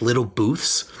in those little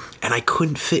booths. And I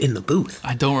couldn't fit in the booth.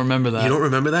 I don't remember that. You don't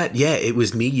remember that? Yeah, it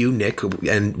was me, you, Nick,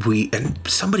 and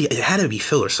somebody. It had to be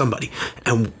Phil or somebody.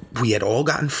 And we had all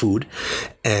gotten food.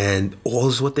 And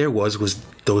what there was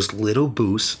those little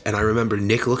booths. And I remember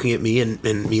Nick looking at me and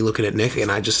me looking at Nick.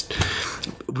 And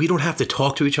we don't have to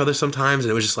talk to each other sometimes. And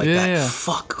it was just like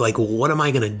fuck, like, what am I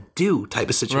going to do type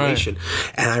of situation.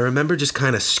 Right. And I remember just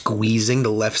kind of squeezing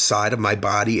the left side of my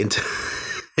body into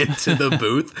the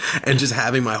booth and just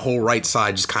having my whole right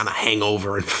side just kind of hang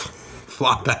over and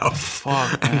flop out.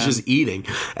 Fuck, and just eating.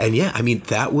 And yeah, I mean,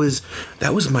 that was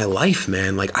my life,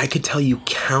 man. Like, I could tell you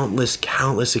countless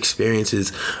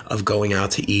experiences of going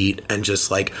out to eat and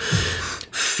just like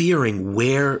fearing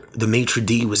where the maitre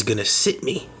d' was going to sit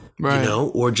me. Right.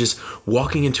 Or just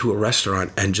walking into a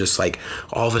restaurant and just like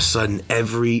all of a sudden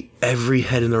every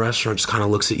head in the restaurant just kind of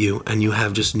looks at you and you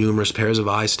have just numerous pairs of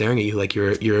eyes staring at you like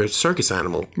you're a circus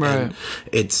animal. Right. And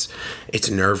it's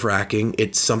nerve-wracking.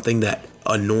 It's something that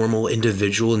a normal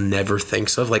individual never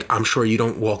thinks of. Like, I'm sure you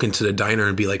don't walk into the diner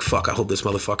and be like, fuck, I hope this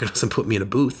motherfucker doesn't put me in a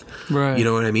booth. Right. You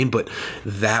know what I mean? But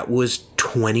that was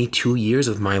 22 years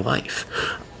of my life.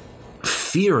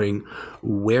 Fearing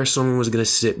where someone was going to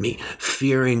sit me,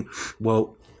 fearing,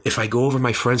 well, if I go over to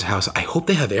my friend's house, I hope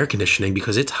they have air conditioning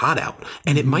because it's hot out.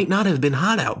 And it might not have been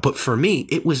hot out, but for me,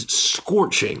 it was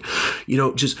scorching.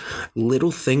 Just little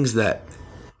things that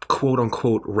quote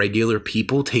unquote regular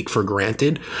people take for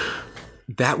granted.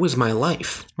 That was my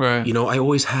life. Right. I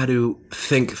always had to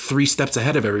think 3 steps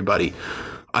ahead of everybody.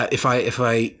 If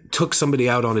I took somebody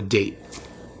out on a date,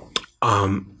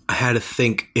 I had to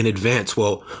think in advance,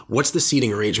 well, what's the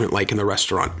seating arrangement like in the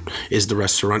restaurant? Is the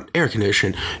restaurant air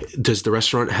conditioned? Does the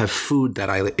restaurant have food that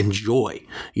I enjoy?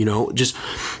 Just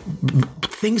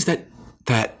things that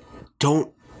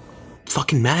don't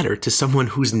fucking matter to someone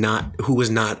who was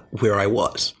not where I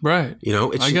was. Right.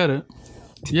 I get it.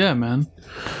 Yeah, man.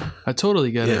 I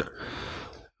totally get it.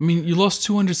 I mean, you lost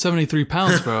 273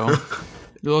 pounds, bro.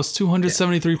 You lost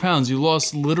 273 pounds. You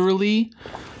lost literally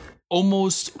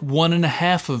almost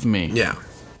 1.5 of me. Yeah.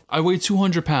 I weigh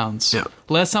 200 pounds. Yeah.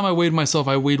 Last time I weighed myself,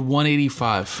 I weighed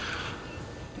 185.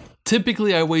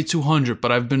 Typically, I weigh 200,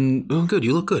 but I've been... Oh, good.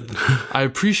 You look good. I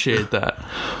appreciate that.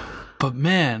 But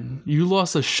man, you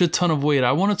lost a shit ton of weight.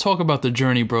 I want to talk about the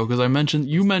journey, bro, because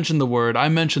you mentioned the word, I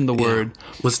mentioned the word.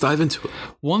 Let's dive into it.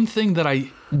 One thing that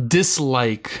I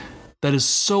dislike that is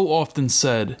so often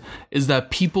said is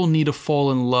that people need to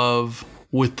fall in love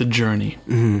with the journey.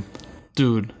 Mm-hmm.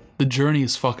 Dude, the journey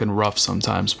is fucking rough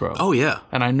sometimes, bro. Oh, yeah.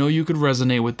 And I know you could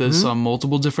resonate with this on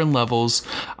multiple different levels.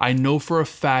 I know for a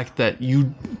fact that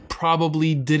you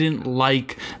probably didn't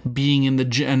like being in the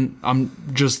gym. And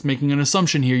I'm just making an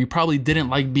assumption here. You probably didn't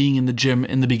like being in the gym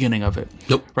in the beginning of it.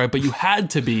 Nope. Right? But you had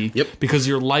to be because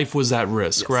your life was at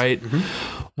risk, right?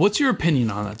 Mm-hmm. What's your opinion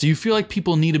on that? Do you feel like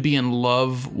people need to be in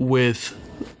love with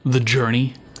the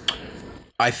journey?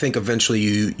 I think eventually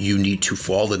you need to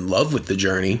fall in love with the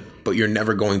journey, but you're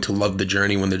never going to love the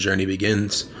journey when the journey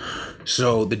begins.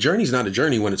 So the journey's not a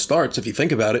journey when it starts, if you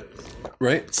think about it,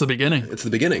 right? It's the beginning. It's the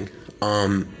beginning.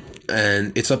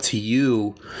 And it's up to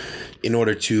you in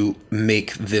order to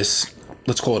make this,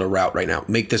 let's call it a route right now,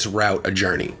 make this route a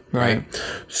journey, right?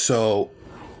 So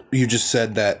you just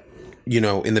said that,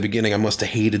 in the beginning, I must have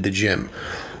hated the gym.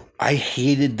 I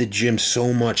hated the gym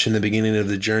so much in the beginning of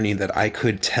the journey that I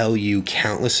could tell you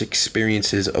countless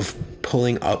experiences of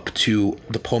pulling up to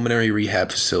the pulmonary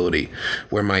rehab facility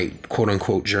where my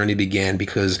quote-unquote journey began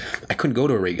because I couldn't go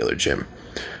to a regular gym.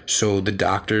 So the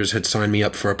doctors had signed me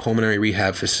up for a pulmonary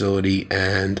rehab facility,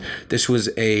 and this was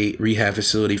a rehab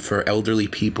facility for elderly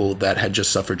people that had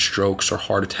just suffered strokes or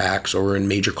heart attacks or were in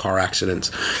major car accidents.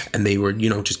 And they were,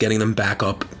 just getting them back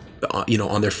up,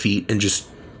 on their feet and just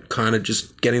kind of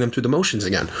just getting them through the motions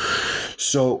again.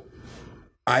 So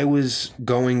I was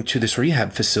going to this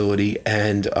rehab facility,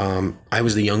 and I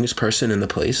was the youngest person in the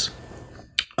place.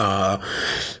 I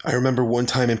remember one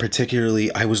time in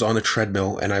particularly, I was on a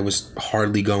treadmill and I was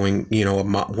hardly going,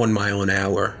 1 mile an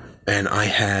hour. And I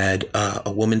had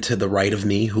a woman to the right of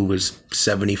me who was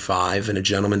 75 and a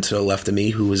gentleman to the left of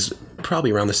me who was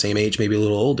probably around the same age, maybe a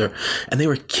little older. And they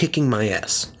were kicking my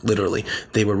ass, literally.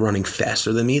 They were running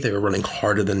faster than me. They were running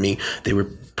harder than me. They were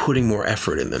putting more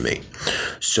effort in than me.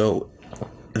 So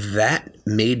that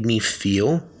made me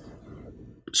feel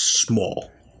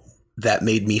small. That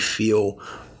made me feel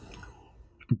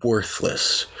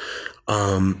worthless.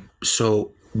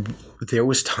 So there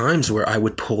was times where I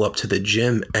would pull up to the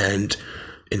gym, and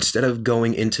instead of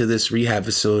going into this rehab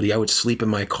facility, I would sleep in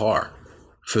my car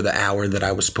for the hour that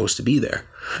I was supposed to be there.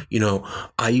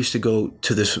 I used to go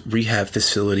to this rehab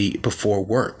facility before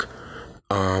work.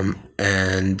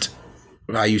 And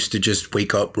I used to just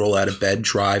wake up, roll out of bed,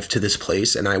 drive to this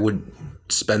place, and I would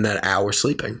spend that hour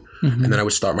sleeping. Mm-hmm. And then I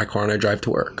would start my car and I'd drive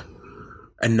to work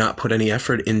and not put any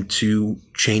effort into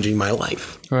changing my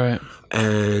life. Right.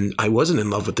 And I wasn't in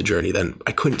love with the journey then.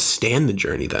 I couldn't stand the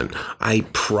journey then. I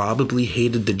probably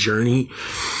hated the journey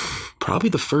probably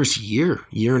the first year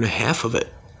and a half of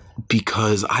it,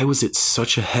 because I was at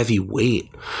such a heavy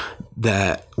weight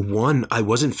that, one, I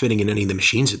wasn't fitting in any of the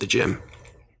machines at the gym.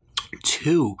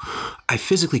 Two, I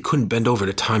physically couldn't bend over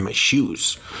to tie my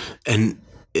shoes. And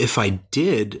if I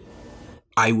did,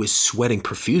 I was sweating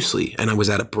profusely and I was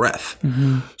out of breath.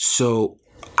 Mm-hmm. So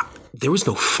there was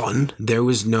no fun. There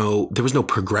was no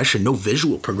progression, no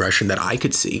visual progression that I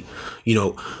could see.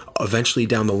 Eventually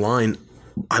down the line,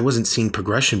 I wasn't seeing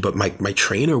progression, but my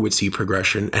trainer would see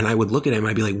progression, and I would look at him and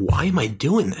I'd be like, why am I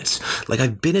doing this? Like,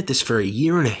 I've been at this for a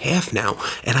year and a half now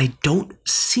and I don't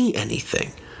see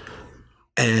anything.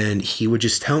 And he would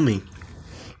just tell me,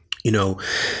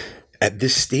 at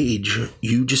this stage,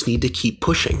 you just need to keep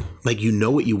pushing. Like,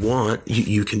 what you want.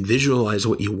 You can visualize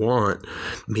what you want.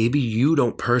 Maybe you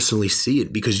don't personally see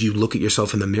it because you look at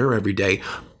yourself in the mirror every day.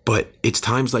 But it's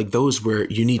times like those where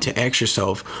you need to ask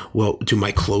yourself, well, do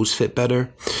my clothes fit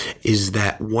better? Is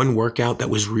that one workout that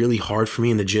was really hard for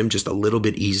me in the gym just a little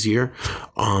bit easier?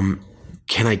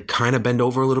 Can I kind of bend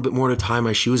over a little bit more to tie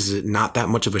my shoes? Is it not that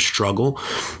much of a struggle?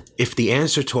 If the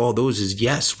answer to all those is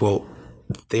yes, well,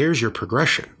 there's your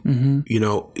progression. Mm-hmm.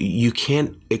 You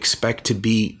can't expect to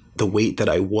be the weight that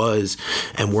I was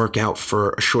and work out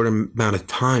for a short amount of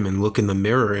time and look in the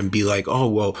mirror and be like, oh,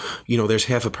 well, there's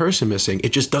half a person missing.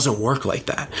 It just doesn't work like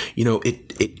that.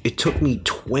 It took me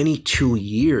 22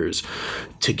 years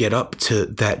to get up to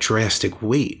that drastic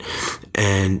weight,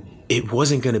 and it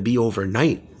wasn't going to be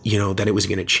overnight, that it was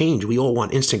going to change. We all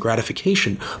want instant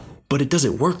gratification, but it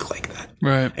doesn't work like that.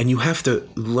 Right. And you have to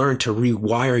learn to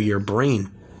rewire your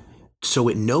brain so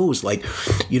it knows, like,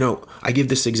 I give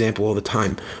this example all the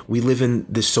time. We live in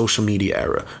this social media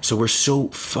era, so we're so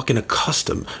fucking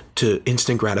accustomed to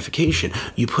instant gratification.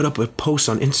 You put up a post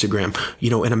on Instagram,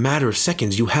 in a matter of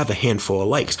seconds, you have a handful of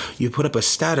likes. You put up a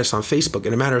status on Facebook,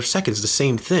 in a matter of seconds, the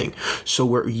same thing. So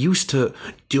we're used to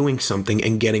doing something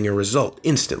and getting a result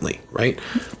instantly, right?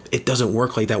 It doesn't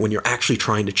work like that when you're actually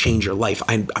trying to change your life.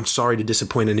 I'm sorry to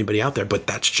disappoint anybody out there, but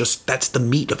that's the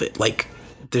meat of it. Like,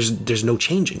 there's no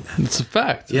changing that. It's a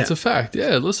fact. Yeah. It's a fact.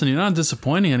 Yeah, listen, you're not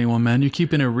disappointing anyone, man. You're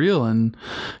keeping it real. And,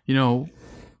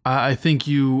 I think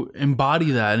you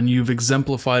embody that and you've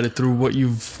exemplified it through what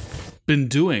you've been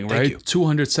doing, right? you.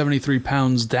 273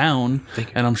 pounds down,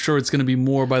 and I'm sure it's going to be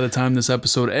more by the time this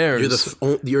episode airs.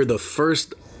 You're the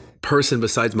first person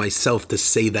besides myself to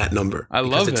say that number. I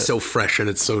love it. It's so fresh and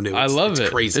it's so new. I love it. It's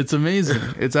crazy. It's amazing.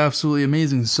 It's absolutely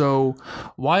amazing. So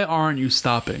why aren't you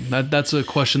stopping? That's a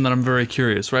question that I'm very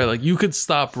curious, right? Like, you could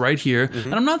stop right here.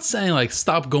 And I'm not saying like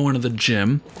stop going to the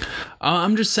gym.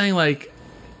 I'm just saying, like,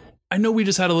 I know we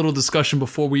just had a little discussion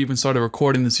before we even started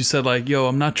recording this. You said like, yo,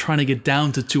 I'm not trying to get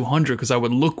down to 200 because I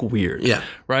would look weird. Yeah.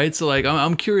 Right. So like,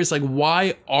 I'm curious, like,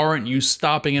 why aren't you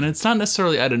stopping? And it's not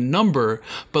necessarily at a number,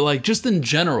 but like just in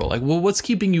general, like, well, what's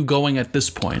keeping you going at this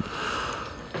point?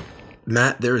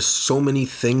 Matt, there are so many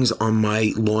things on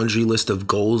my laundry list of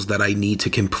goals that I need to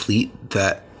complete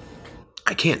that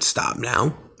I can't stop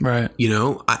now. Right. You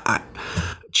know, I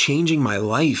changing my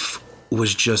life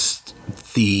was just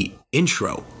the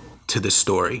intro to this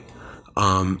story.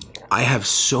 I have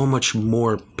so much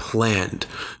more planned,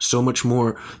 so much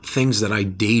more things that I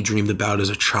daydreamed about as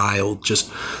a child,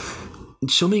 just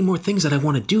so many more things that I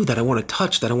want to do, that I want to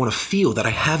touch, that I want to feel, that I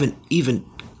haven't even,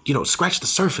 scratched the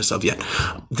surface of yet.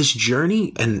 This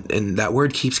journey, and that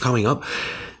word keeps coming up,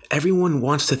 everyone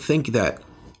wants to think that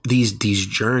these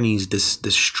journeys, this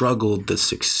struggle, the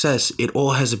success, it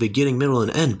all has a beginning, middle,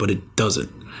 and end, but it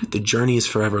doesn't. The journey is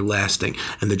forever lasting,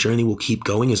 and the journey will keep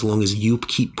going as long as you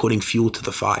keep putting fuel to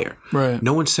the fire. Right.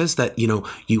 No one says that,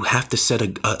 you have to set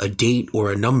a date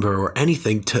or a number or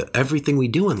anything to everything we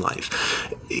do in life.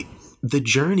 The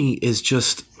journey is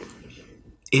just,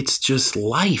 it's just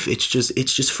life. It's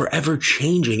just forever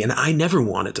changing, and I never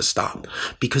want it to stop,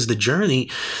 because the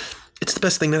journey, it's the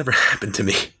best thing that ever happened to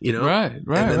me, Right.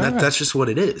 And that's just what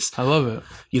it is. I love it.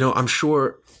 I'm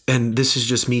sure, and this is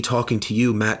just me talking to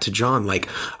you, Matt, to John, like,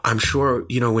 I'm sure,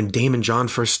 when Dame and John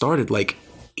first started, like,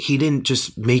 he didn't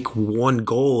just make one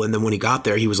goal, and then when he got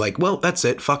there, he was like, well, that's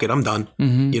it, fuck it, I'm done.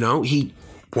 Mm-hmm.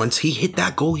 Once he hit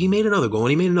that goal, he made another goal, and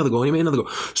he made another goal, and he made another goal.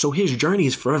 So his journey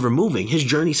is forever moving. His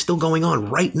journey is still going on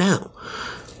right now.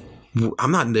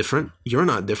 I'm not different. You're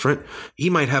not different. He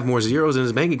might have more zeros in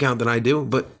his bank account than I do,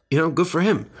 but, good for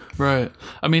him. Right.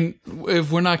 I mean, if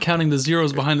we're not counting the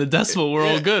zeros behind the decimal, we're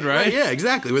all good, right? Yeah,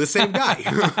 exactly. We're the same guy.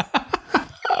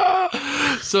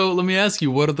 So let me ask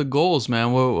you, what are the goals,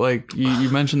 man? Well, like you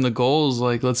mentioned the goals,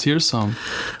 like, let's hear some.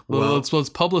 Well, let's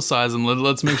publicize them.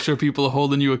 Let's make sure people are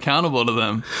holding you accountable to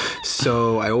them.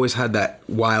 So I always had that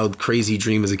wild, crazy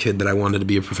dream as a kid that I wanted to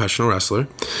be a professional wrestler.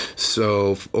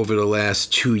 So over the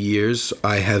last 2 years,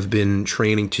 I have been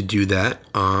training to do that.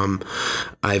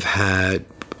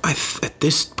 At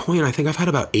this point, I think I've had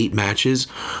about 8 matches.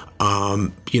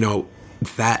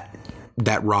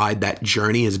 That ride, that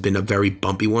journey has been a very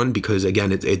bumpy one, because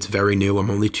again, it's very new. I'm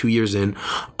only 2 years in.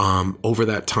 Over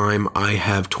that time, I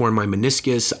have torn my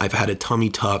meniscus. I've had a tummy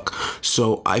tuck.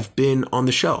 So I've been on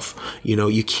the shelf.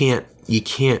 You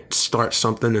can't start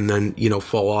something and then,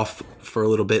 fall off for a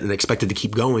little bit and expect it to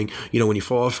keep going. When you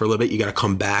fall off for a little bit, you got to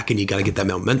come back and you got to get that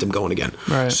momentum going again.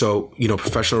 Right. So,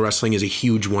 professional wrestling is a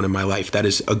huge one in my life. That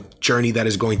is a journey that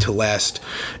is going to last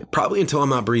probably until I'm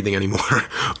not breathing anymore.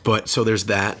 But so there's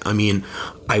that. I mean,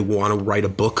 I want to write a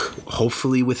book.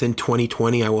 Hopefully within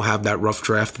 2020, I will have that rough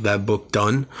draft of that book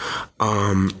done.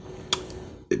 Man,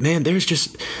 there's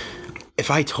just... If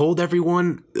I told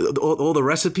everyone all the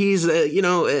recipes, I don't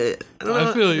know.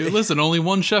 I feel you. Listen, only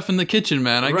one chef in the kitchen,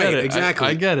 man. I get it. Exactly.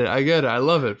 I get it. I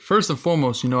love it. First and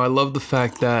foremost, I love the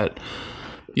fact that,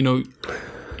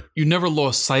 you never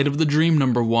lost sight of the dream,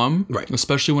 number one, right?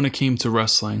 Especially when it came to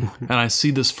wrestling. And I see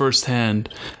this firsthand.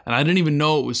 And I didn't even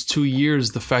know it was 2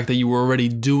 years, the fact that you were already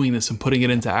doing this and putting it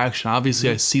into action. Obviously,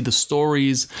 I see the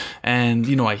stories and,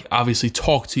 I obviously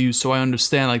talk to you, so I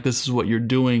understand, like, this is what you're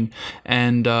doing.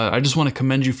 And I just want to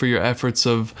commend you for your efforts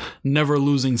of never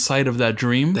losing sight of that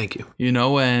dream. Thank you.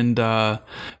 And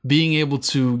being able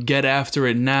to get after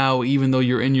it now, even though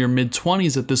you're in your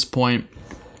mid-20s at this point.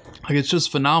 Like, it's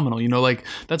just phenomenal, like,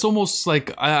 that's almost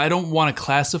like, I don't want to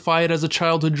classify it as a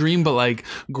childhood dream, but like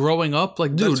growing up,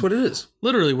 like, dude, that's what it is.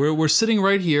 Literally, we're sitting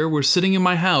right here. We're sitting in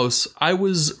my house. I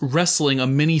was wrestling a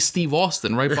mini Steve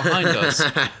Austin right behind us.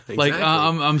 Exactly. Like,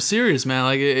 I'm serious, man.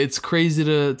 Like, it's crazy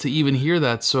to even hear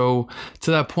that. So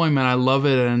to that point, man, I love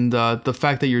it. And the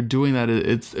fact that you're doing that,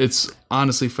 it's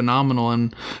honestly phenomenal.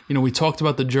 And, we talked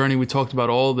about the journey. We talked about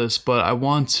all this, but I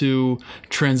want to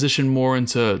transition more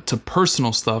into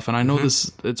personal stuff. And I know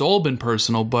it's all been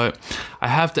personal, but I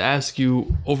have to ask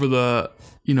you, over the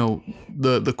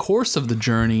course of the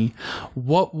journey,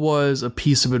 what was a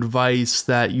piece of advice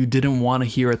that you didn't want to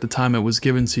hear at the time it was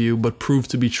given to you, but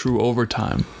proved to be true over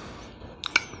time?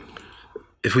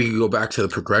 If we could go back to the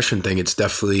progression thing, it's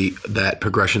definitely that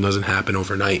progression doesn't happen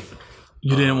overnight.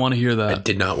 You didn't want to hear I that.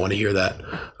 did not want to hear that.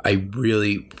 I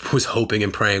really was hoping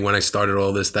and praying when I started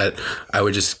all this that I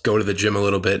would just go to the gym a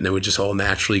little bit and it would just all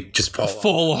naturally just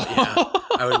fall off. Yeah.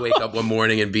 I would wake up one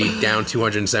morning and be down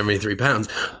 273 pounds,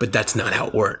 but that's not how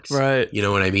it works. Right. You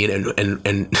know what I mean?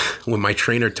 And when my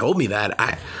trainer told me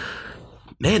that,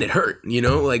 man, it hurt. You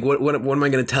know, like what am I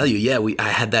going to tell you? Yeah, I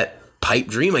had that pipe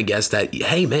dream, I guess, that,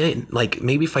 hey, man, like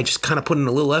maybe if I just kind of put in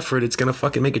a little effort, it's going to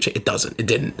fucking make a change. It doesn't. It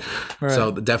didn't. Right.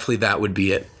 So definitely that would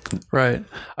be it. Right.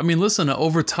 I mean, listen,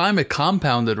 over time it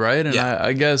compounded, right? And Yeah.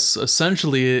 I guess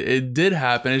essentially it did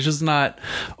happen. It's just not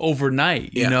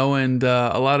overnight, you know? And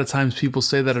a lot of times people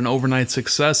say that an overnight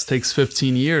success takes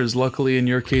 15 years. Luckily, in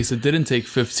your case, it didn't take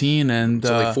 15. And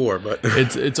It's only 4, but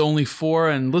it's only 4.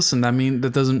 And listen, I mean,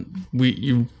 that doesn't,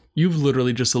 you've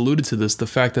literally just alluded to this, the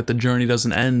fact that the journey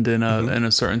doesn't end in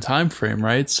a certain time frame,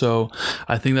 right? So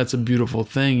I think that's a beautiful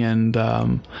thing. And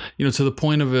you know, to the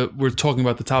point of it, we're talking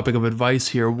about the topic of advice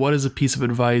here. What is a piece of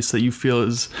advice that you feel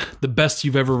is the best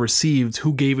you've ever received?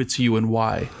 Who gave it to you and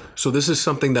why? So this is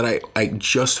something that I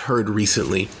just heard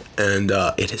recently, and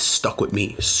it has stuck with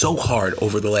me so hard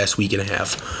over the last week and a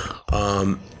half.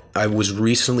 I was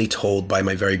recently told by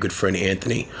my very good friend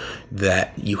Anthony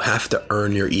that you have to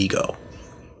earn your ego.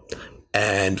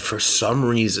 And for some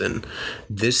reason,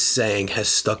 this saying has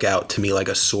stuck out to me like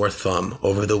a sore thumb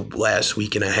over the last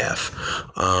week and a half.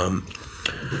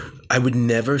 I would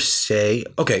never say,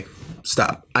 okay,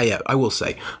 stop. I will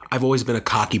say, I've always been a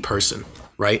cocky person,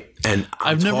 right? And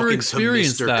I've never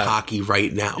experienced to Mr. that. Cocky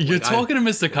right now. You're talking to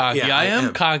Mr. Cocky. Yeah, I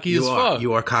am cocky as fuck.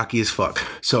 You are cocky as fuck.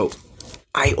 So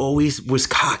I always was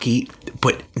cocky,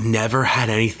 but never had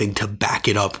anything to back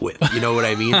it up with. You know what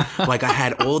I mean? Like I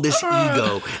had all this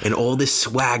ego and all this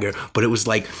swagger, but it was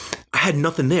like I had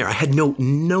nothing there. I had no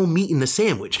meat in the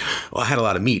sandwich. Well, I had a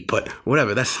lot of meat, but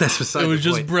whatever. That's beside the point. It was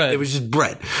just bread. It was just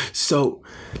bread. So,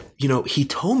 you know, he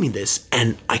told me this,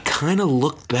 and I kind of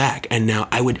looked back, and now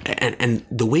I would, and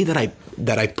the way that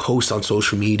I post on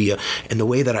social media, and the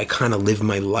way that I kind of live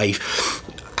my life,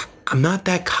 I'm not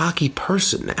that cocky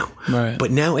person now. Right.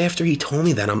 But now after he told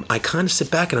me that, I kind of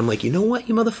sit back and I'm like, you know what,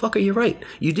 you motherfucker, you're right.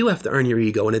 You do have to earn your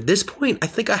ego. And at this point, I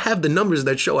think I have the numbers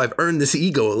that show I've earned this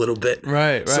ego a little bit.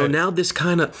 Right. So now this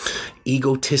kind of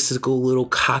egotistical little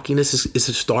cockiness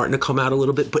is starting to come out a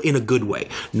little bit, but in a good way.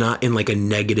 Not in like a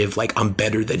negative, like I'm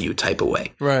better than you type of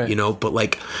way. Right. You know, but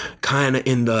like kind of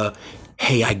in the,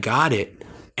 hey, I got it.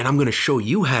 And I'm going to show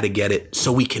you how to get it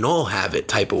so we can all have it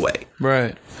type of way.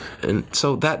 Right. And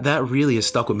so that really has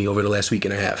stuck with me over the last week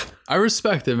and a half. I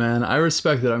respect it, man. I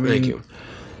respect it. I mean, Thank you.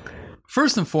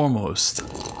 First and foremost,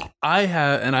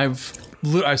 I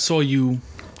saw you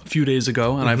a few days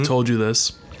ago, and I've told you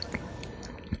this.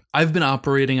 I've been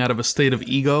operating out of a state of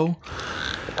ego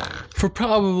for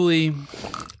probably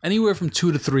anywhere from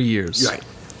 2 to 3 years. Right.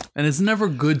 And it's never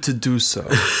good to do so.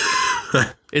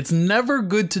 It's never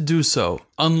good to do so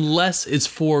unless it's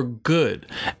for good.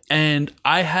 And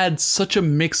I had such a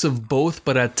mix of both,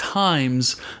 but at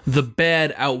times the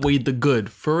bad outweighed the good.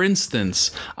 For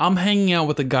instance, I'm hanging out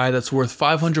with a guy that's worth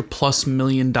 $500+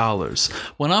 million.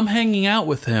 When I'm hanging out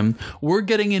with him, we're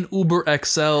getting in Uber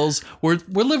XLs. We're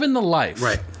living the life.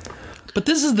 Right. But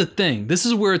this is the thing. This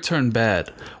is where it turned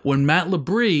bad. When Matt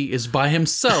Labrie is by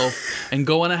himself and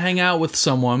going to hang out with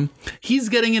someone, he's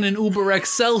getting in an Uber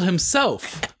XL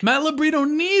himself. Matt Labrie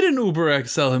don't need an Uber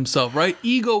XL himself, right?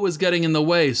 Ego was getting in the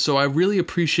way. So I really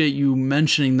appreciate you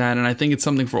mentioning that. And I think it's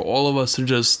something for all of us to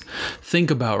just think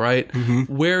about, right?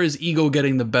 Mm-hmm. Where is ego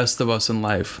getting the best of us in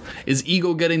life? Is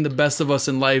ego getting the best of us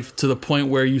in life to the point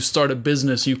where you start a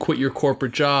business, you quit your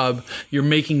corporate job, you're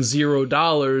making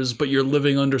 $0, but you're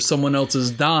living under someone else's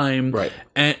dime? Right.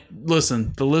 And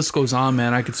listen, the list goes on,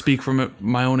 man. I could speak from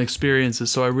my own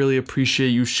experiences, so I really appreciate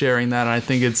you sharing that. And I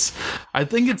think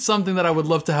it's something that I would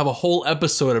love to have a whole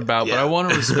episode about, but I want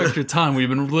to respect your time. We've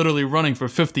been literally running for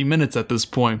 50 minutes at this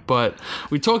point, but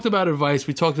we talked about advice.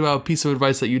 We talked about a piece of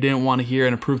advice that you didn't want to hear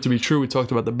and it proved to be true. We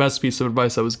talked about the best piece of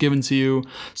advice that was given to you.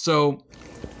 So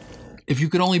if you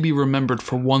could only be remembered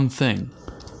for one thing,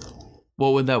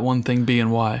 what would that one thing be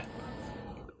and why?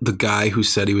 The guy who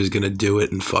said he was going to do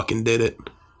it and fucking did it.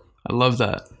 I love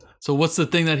that. So what's the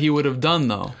thing that he would have done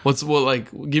though?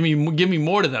 Give me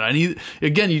more to that. I need,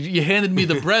 again, you handed me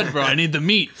the bread, bro. I need the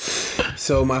meat.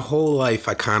 So my whole life,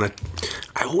 I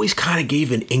always kind of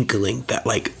gave an inkling that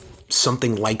like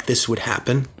something like this would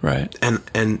happen. Right.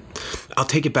 And I'll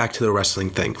take it back to the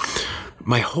wrestling thing.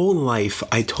 My whole life,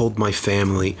 I told my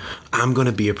family, I'm going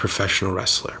to be a professional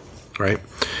wrestler. right?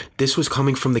 This was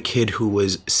coming from the kid who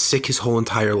was sick his whole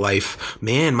entire life.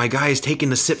 Man, my guy is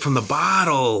taking a sip from the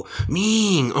bottle.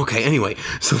 Mean. Okay, anyway.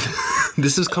 So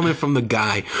this is coming from the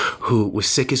guy who was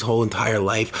sick his whole entire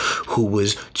life, who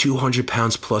was 200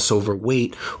 pounds plus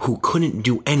overweight, who couldn't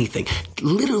do anything.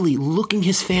 Literally looking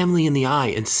his family in the eye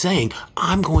and saying,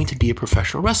 I'm going to be a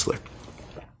professional wrestler.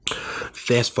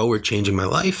 Fast forward, changing my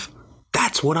life.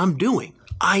 That's what I'm doing.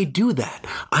 I do that.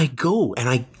 I go and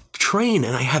I train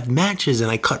and I have matches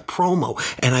and I cut promo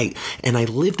and I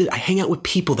lived it. I hang out with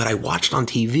people that I watched on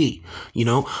TV. You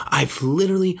know, I've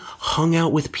literally hung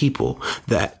out with people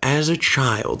that as a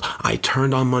child I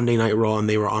turned on Monday Night Raw and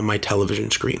they were on my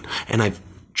television screen, and I've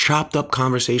chopped up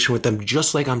conversation with them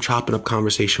just like I'm chopping up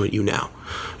conversation with you now.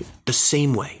 The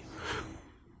same way.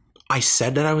 I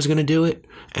said that I was going to do it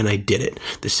and I did it.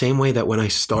 The same way that when I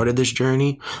started this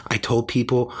journey, I told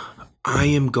people, I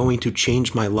am going to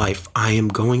change my life. I am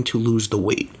going to lose the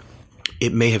weight.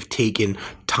 It may have taken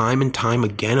time and time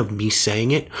again of me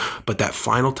saying it, but that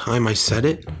final time I said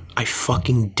it, I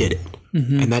fucking did it.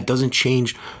 And that doesn't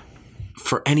change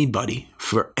for anybody,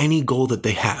 for any goal that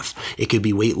they have. It could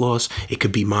be weight loss. It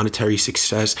could be monetary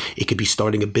success. It could be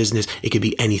starting a business. It could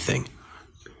be anything.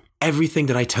 Everything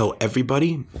that I tell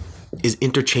everybody is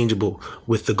interchangeable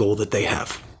with the goal that they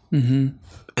have. And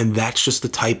that's just the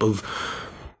type of...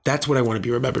 That's what I want to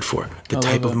be remembered for. The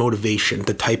type of motivation,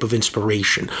 the type of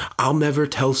inspiration. I'll never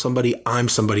tell somebody I'm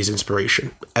somebody's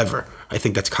inspiration, ever. I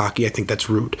think that's cocky. I think that's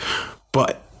rude.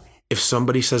 But if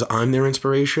somebody says I'm their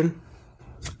inspiration,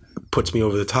 it puts me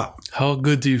over the top. How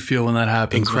good do you feel when that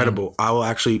happens? Incredible. Man? I will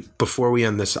actually, before we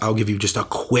end this, I'll give you just a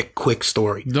quick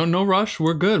story. No rush.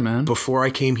 We're good, man. Before I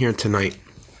came here tonight,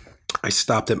 I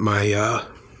stopped at my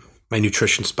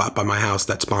nutrition spot by my house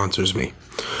that sponsors me.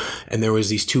 And there was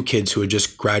these two kids who had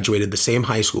just graduated the same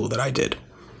high school that I did.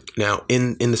 Now,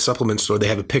 in the supplement store, they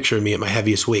have a picture of me at my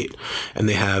heaviest weight. And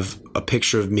they have a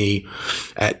picture of me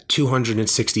at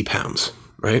 260 pounds,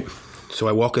 right? So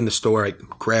I walk in the store, I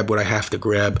grab what I have to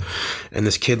grab. And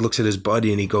this kid looks at his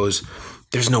buddy and he goes,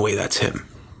 there's no way that's him.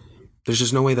 There's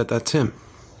just no way that that's him.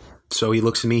 So he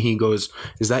looks at me, he goes,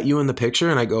 is that you in the picture?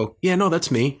 And I go, yeah, no,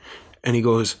 that's me. And he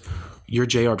goes, you're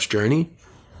J-Arp's Journey?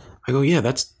 I go, yeah,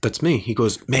 that's me. He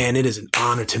goes, man, it is an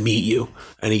honor to meet you.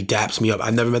 And he daps me up.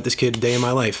 I've never met this kid a day in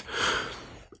my life.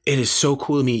 It is so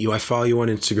cool to meet you. I follow you on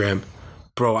Instagram.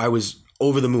 Bro, I was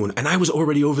over the moon. And I was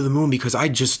already over the moon because I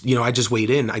just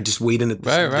weighed in. I just weighed in at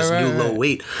this new low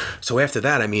weight. So after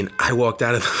that, I mean, I walked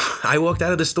out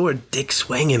of the store, dick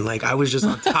swinging. Like I was just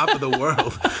on top of the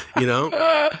world, you know?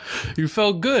 You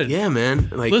felt good. Yeah, man.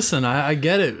 Like, listen, I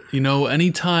get it. You know,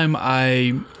 anytime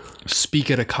I speak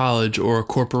at a college or a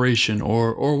corporation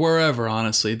or wherever,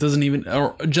 honestly, it doesn't even,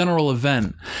 or a general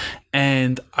event,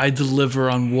 and I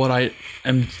deliver on what I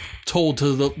am told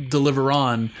to deliver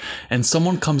on, and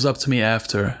someone comes up to me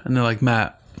after and they're like,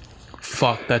 Matt,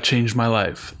 fuck, that changed my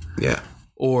life. Yeah.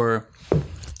 Or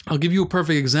I'll give you a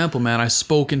perfect example, man. I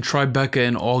spoke in Tribeca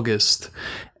in August,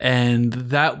 and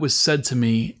that was said to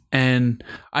me, and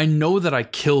I know that I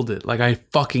killed it. Like, I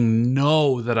fucking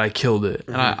know that I killed it.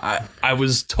 And I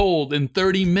was told in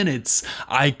 30 minutes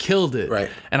I killed it. Right.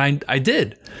 And I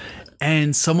did.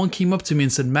 And someone came up to me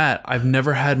and said, Matt, I've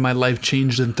never had my life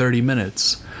changed in 30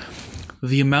 minutes.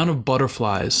 The amount of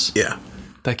butterflies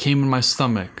that came in my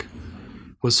stomach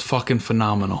was fucking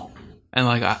phenomenal. And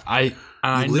like,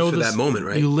 I know for that moment,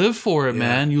 right? You live for it,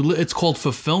 man. It's called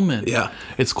fulfillment. Yeah.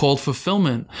 It's called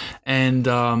fulfillment. And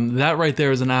that right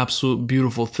there is an absolute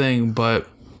beautiful thing. But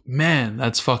man,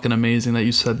 that's fucking amazing that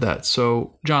you said that.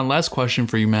 So, John, last question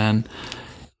for you, man.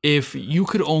 If you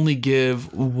could only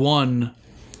give one,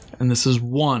 and this is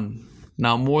one,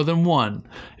 not more than one,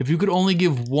 if you could only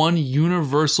give one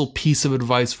universal piece of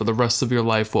advice for the rest of your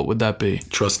life, what would that be?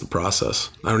 Trust the process.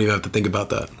 I don't even have to think about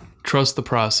that. Trust the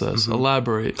process.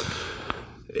 Elaborate.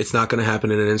 It's not going to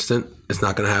happen in an instant. It's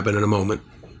not going to happen in a moment.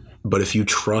 But if you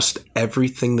trust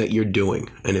everything that you're doing,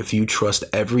 and if you trust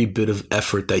every bit of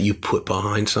effort that you put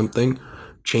behind something,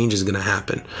 change is going to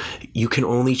happen. You can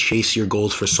only chase your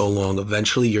goals for so long.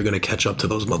 Eventually, you're going to catch up to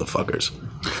those motherfuckers.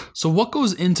 So what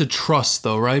goes into trust,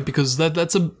 though, right? Because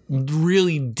that's a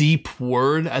really deep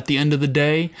word at the end of the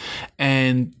day.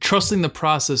 And trusting the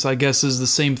process, I guess, is the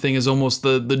same thing as almost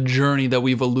the journey that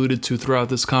we've alluded to throughout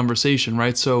this conversation,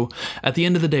 right? So at the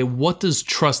end of the day, what does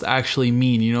trust actually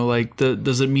mean? You know, like,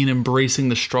 does it mean embracing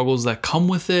the struggles that come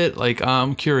with it? Like,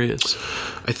 I'm curious.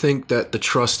 I think that the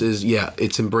trust is,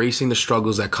 it's embracing the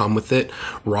struggles that come with it,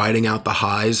 riding out the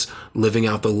highs, living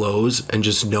out the lows, and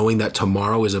just knowing that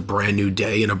tomorrow is a brand new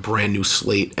day and a brand new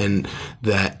slate, and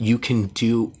that you can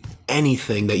do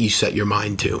anything that you set your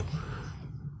mind to.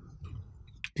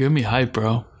 Give me hype,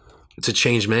 bro. It's a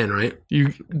changed man, right?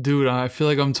 Dude, I feel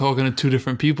like I'm talking to two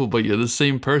different people, but you're the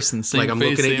same person, same like I'm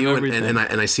face, looking at same you everything. and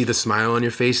I see the smile on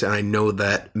your face, and I know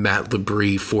that Matt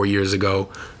Labrie 4 years ago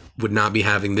would not be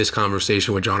having this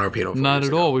conversation with John Arpino. Not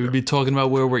at all. We would be talking about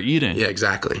where we're eating. Yeah,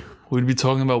 exactly. We'd be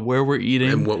talking about where we're eating.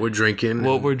 And what we're drinking.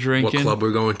 What club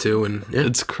we're going to. And yeah.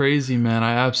 It's crazy, man.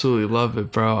 I absolutely love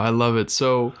it, bro. I love it.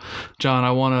 So, John,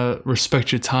 I want to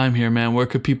respect your time here, man. Where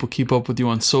could people keep up with you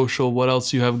on social? What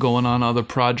else you have going on? Other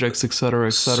projects, et cetera,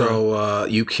 et cetera? So,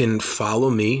 you can follow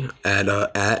me at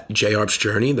JARPS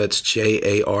Journey. That's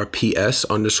JARPS_journey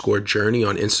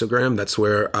on Instagram. That's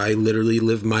where I literally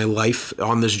live my life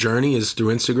on this journey, is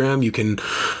through Instagram. You can,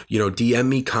 DM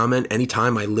me, comment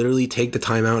anytime. I literally take the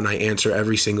time out and I answer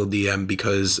every single DM,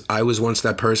 because I was once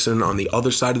that person on the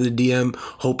other side of the DM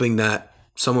hoping that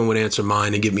someone would answer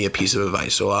mine and give me a piece of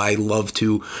advice. So I love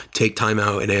to take time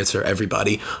out and answer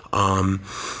everybody.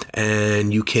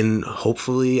 And you can,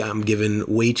 hopefully, I'm giving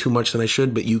way too much than I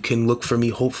should, but you can look for me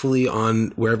hopefully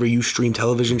on wherever you stream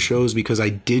television shows, because I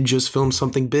did just film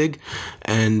something big,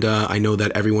 and I know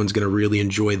that everyone's going to really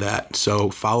enjoy that. So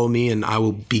follow me, and I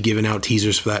will be giving out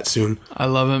teasers for that soon. I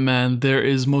love it, man. There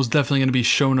is most definitely going to be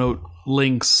show note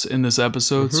links in this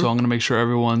episode, so I'm going to make sure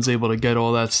everyone's able to get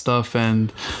all that stuff,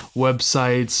 and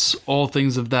websites, all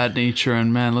things of that nature.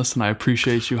 And man, listen, I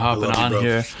appreciate you hopping on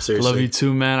here. Seriously. Love you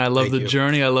too, man. I love Thank the you.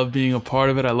 journey. I love being a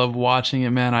part of it. I love watching it,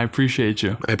 man. I appreciate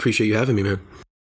you. I appreciate you having me, man.